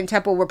Legend of the Hidden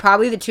Temple were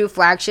probably the 2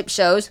 flagship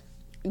shows,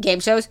 game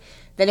shows,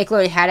 that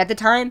Nickelodeon had at the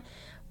time.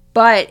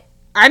 But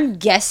I'm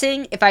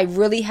guessing, if I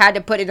really had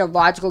to put in a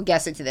logical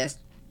guess into this,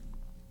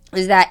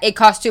 is that it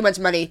cost too much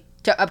money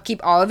to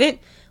upkeep all of it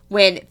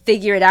when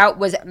Figure It Out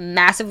was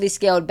massively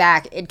scaled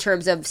back in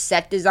terms of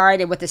set design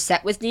and what the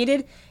set was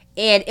needed.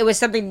 And it was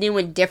something new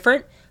and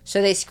different.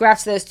 So they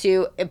scratched those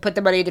 2 and put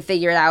the money to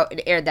Figure It Out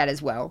and aired that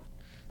as well.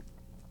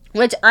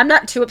 Which I'm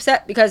not too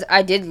upset because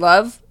I did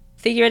love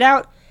Figure It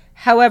Out.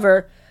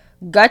 However,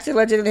 Guts and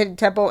Legend of the Hidden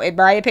Temple, in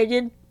my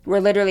opinion,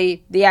 were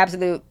literally the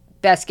absolute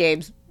best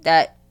games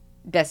that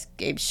best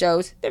game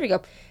shows, there we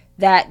go,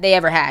 that they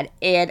ever had.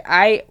 And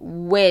I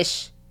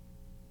wish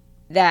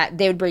that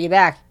they would bring it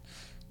back.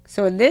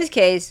 So in this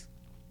case,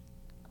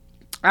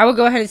 I will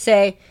go ahead and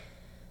say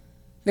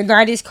The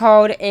 90s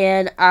Called,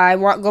 and I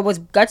want Global's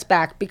Guts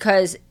back,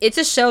 because it's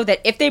a show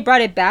that if they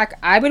brought it back,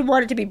 I would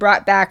want it to be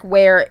brought back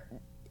where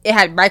it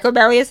had Mike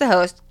O'Malley as the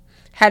host,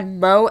 had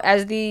Mo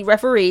as the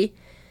referee.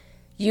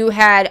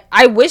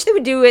 I wish they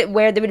would do it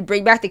where they would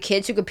bring back the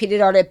kids who competed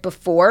on it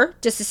before,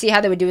 just to see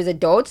how they would do as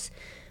adults.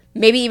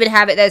 Maybe even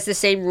have it as the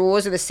same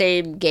rules or the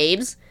same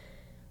games.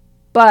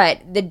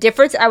 But the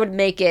difference I would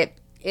make it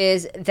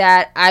is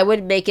that I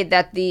would make it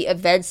that the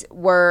events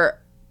were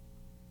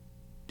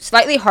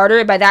slightly harder,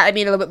 and by that I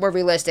mean a little bit more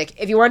realistic.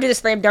 If you want to do the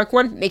slam dunk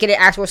one, make it an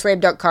actual slam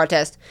dunk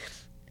contest.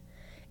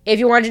 If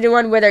you want to do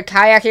one where they're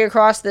kayaking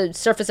across the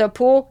surface of a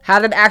pool,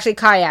 have them actually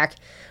kayak.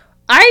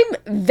 I'm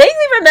vaguely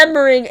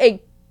remembering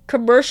a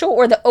commercial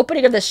or the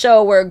opening of the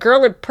show where a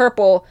girl in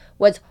purple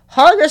was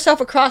hauling herself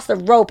across the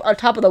rope on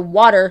top of the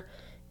water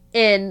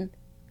in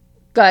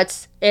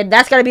Guts, and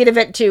that's got to be an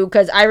event too,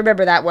 because I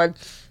remember that one.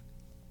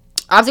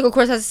 Obstacle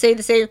course has to stay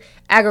the same.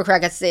 Aggro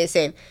crack has to stay the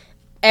same.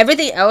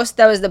 Everything else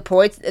that was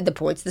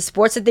the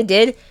sports that they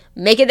did,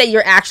 make it that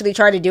you're actually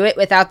trying to do it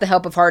without the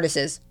help of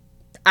harnesses.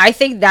 I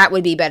think that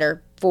would be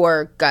better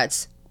for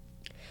Guts.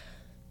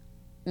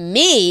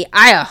 Me,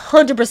 I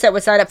 100%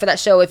 would sign up for that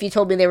show if you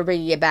told me they were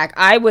bringing it back.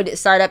 I would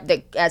sign up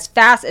as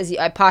fast as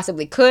I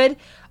possibly could.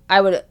 I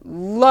would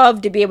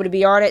love to be able to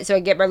be on it so I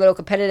get my little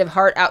competitive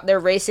heart out there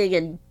racing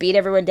and beat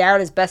everyone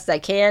down as best as I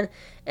can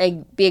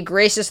and be a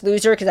gracious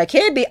loser, because I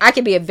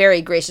can be a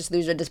very gracious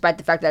loser despite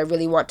the fact that I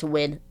really want to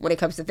win when it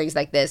comes to things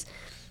like this.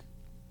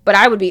 But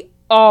I would be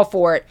all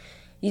for it.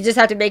 You just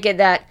have to make it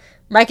that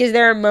Mike is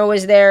there, Mo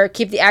is there,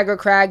 keep the aggro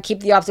crag, keep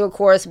the obstacle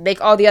course, make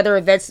all the other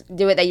events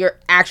do it that you're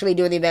actually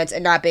doing the events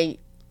and not being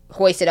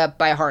hoisted up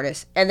by a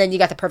harness. And then you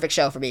got the perfect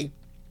show for me.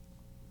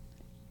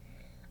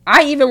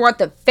 I even want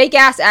the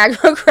fake-ass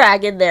aggro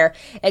crag in there.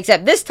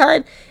 Except this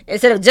time,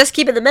 instead of just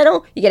keeping the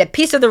medal, you get a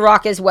piece of the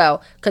rock as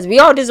well. Because we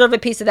all deserve a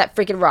piece of that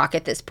freaking rock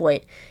at this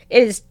point.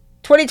 It is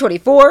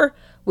 2024.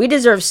 We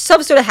deserve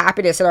some sort of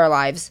happiness in our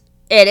lives.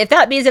 And if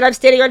that means that I'm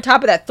standing on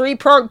top of that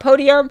 3-pronged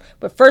podium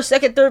with first,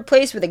 second, third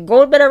place with a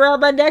gold medal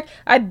around my neck,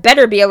 I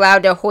better be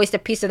allowed to hoist a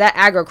piece of that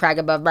aggro crag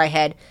above my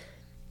head.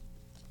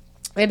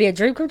 It'd be a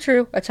dream come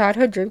true. A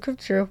childhood dream come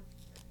true.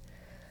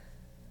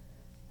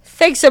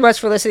 Thanks so much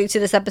for listening to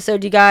this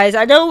episode, you guys.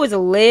 I know it was a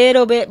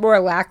little bit more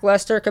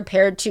lackluster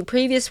compared to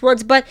previous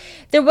ones, but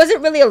there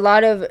wasn't really a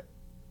lot of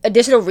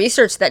additional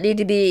research that needed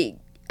to be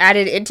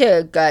added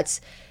into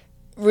Guts.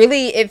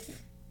 Really,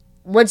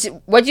 once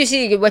you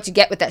see what you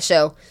get with that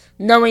show,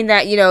 knowing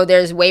that,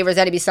 there's waivers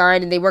that had to be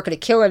signed and they weren't going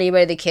to kill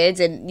anybody, the kids,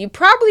 and you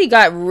probably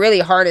got really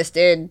harnessed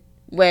in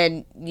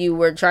when you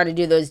were trying to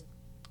do those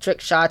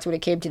trick shots when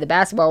it came to the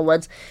basketball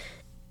ones.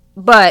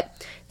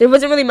 But there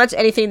wasn't really much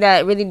anything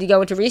that really needed to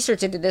go into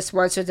research into this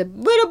one, so it's a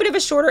little bit of a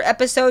shorter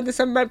episode than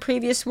some of my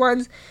previous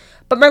ones.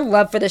 But my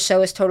love for the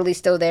show is totally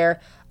still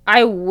there.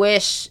 I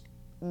wish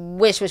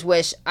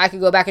I could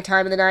go back in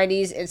time in the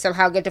 90s and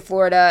somehow get to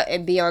Florida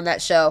and be on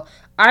that show.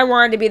 I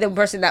wanted to be the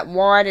person that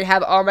won and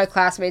have all my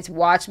classmates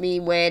watch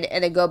me win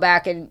and then go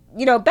back and,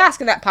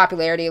 bask in that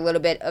popularity a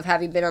little bit of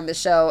having been on the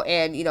show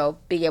and,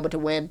 being able to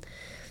win.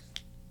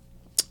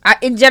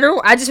 In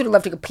general, I just would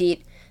love to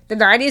compete. The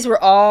 90s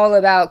were all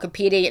about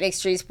competing in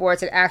extreme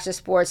sports and action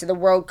sports and the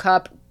World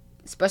Cup,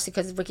 especially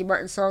because of Ricky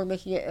Martin's song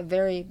making it a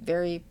very,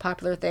 very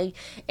popular thing,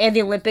 and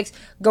the Olympics.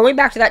 Going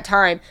back to that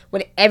time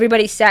when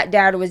everybody sat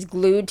down and was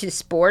glued to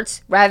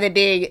sports rather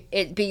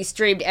than being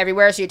streamed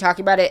everywhere, so you're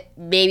talking about it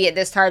maybe at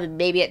this time and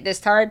maybe at this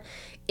time,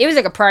 it was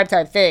like a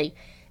primetime thing.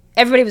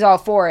 Everybody was all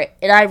for it,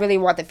 and I really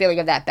want the feeling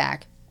of that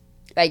back.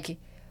 Like,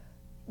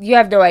 you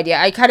have no idea.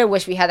 I kind of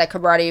wish we had that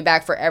camaraderie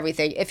back for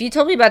everything. If you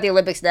told me about the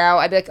Olympics now,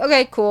 I'd be like,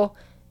 okay, cool,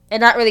 and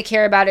not really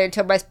care about it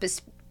until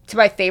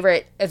my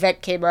favorite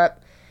event came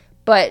up.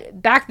 But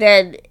back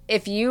then,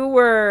 if you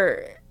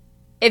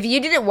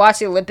didn't watch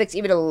the Olympics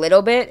even a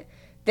little bit,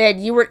 then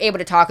you weren't able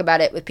to talk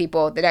about it with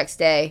people the next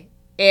day.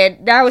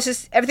 And now it's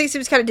just, everything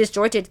seems kind of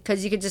disjointed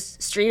because you can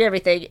just stream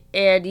everything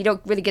and you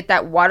don't really get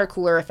that water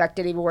cooler effect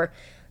anymore.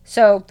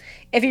 So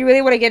if you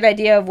really want to get an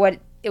idea of what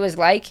it was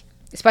like,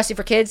 especially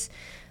for kids,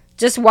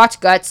 just watch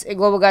Guts and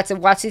Global Guts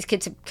and watch these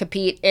kids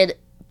compete and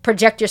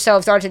project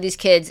yourselves onto these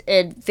kids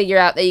and figure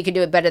out that you can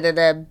do it better than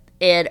them,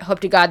 and hope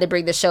to God they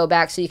bring the show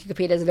back so you can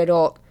compete as an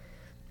adult.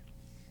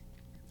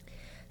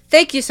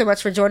 Thank you so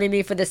much for joining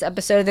me for this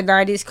episode of The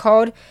 90s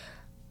Called.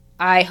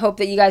 I hope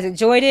that you guys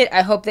enjoyed it.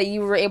 I hope that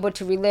you were able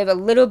to relive a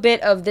little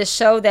bit of this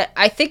show that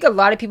I think a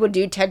lot of people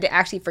do tend to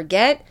actually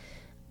forget.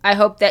 I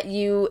hope that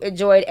you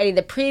enjoyed any of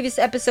the previous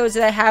episodes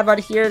that I have on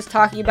here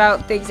talking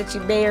about things that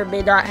you may or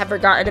may not have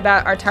forgotten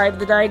about our time in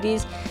the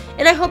 90s.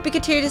 And I hope you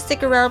continue to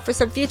stick around for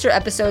some future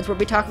episodes where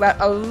we talk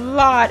about a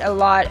lot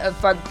of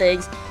fun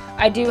things.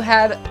 I do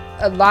have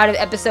a lot of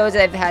episodes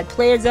that I've had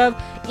plans of,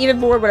 even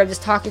more when I'm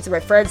just talking to my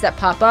friends that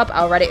pop up.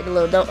 I'll write it in a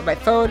little note on my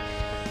phone.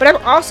 But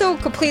I'm also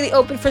completely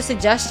open for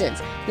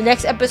suggestions. The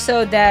next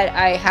episode that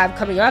I have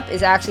coming up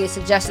is actually a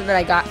suggestion that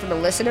I got from a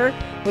listener,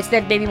 which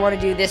then made me want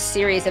to do this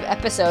series of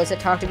episodes that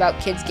talked about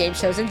kids' game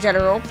shows in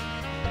general.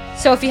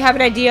 So if you have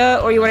an idea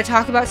or you want to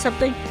talk about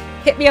something,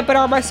 hit me up on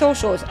all my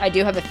socials. I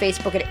do have a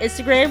Facebook and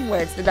Instagram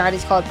where it's the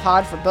 90s Called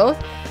Pod for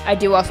both. I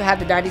do also have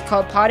the 90s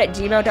Called Pod at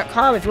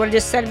gmail.com if you want to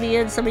just send me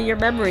in some of your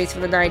memories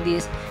from the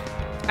 90s.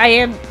 I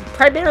am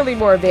primarily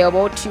more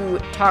available to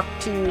talk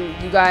to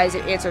you guys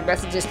and answer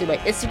messages through my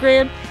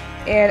Instagram.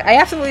 And I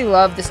absolutely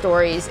love the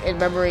stories and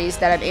memories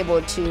that I'm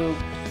able to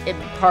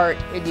impart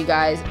in you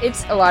guys.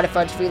 It's a lot of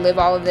fun to relive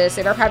all of this,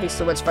 and I'm having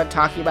so much fun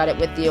talking about it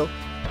with you.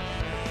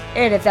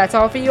 And if that's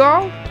all for you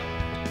all,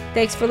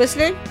 thanks for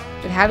listening,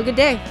 and have a good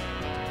day.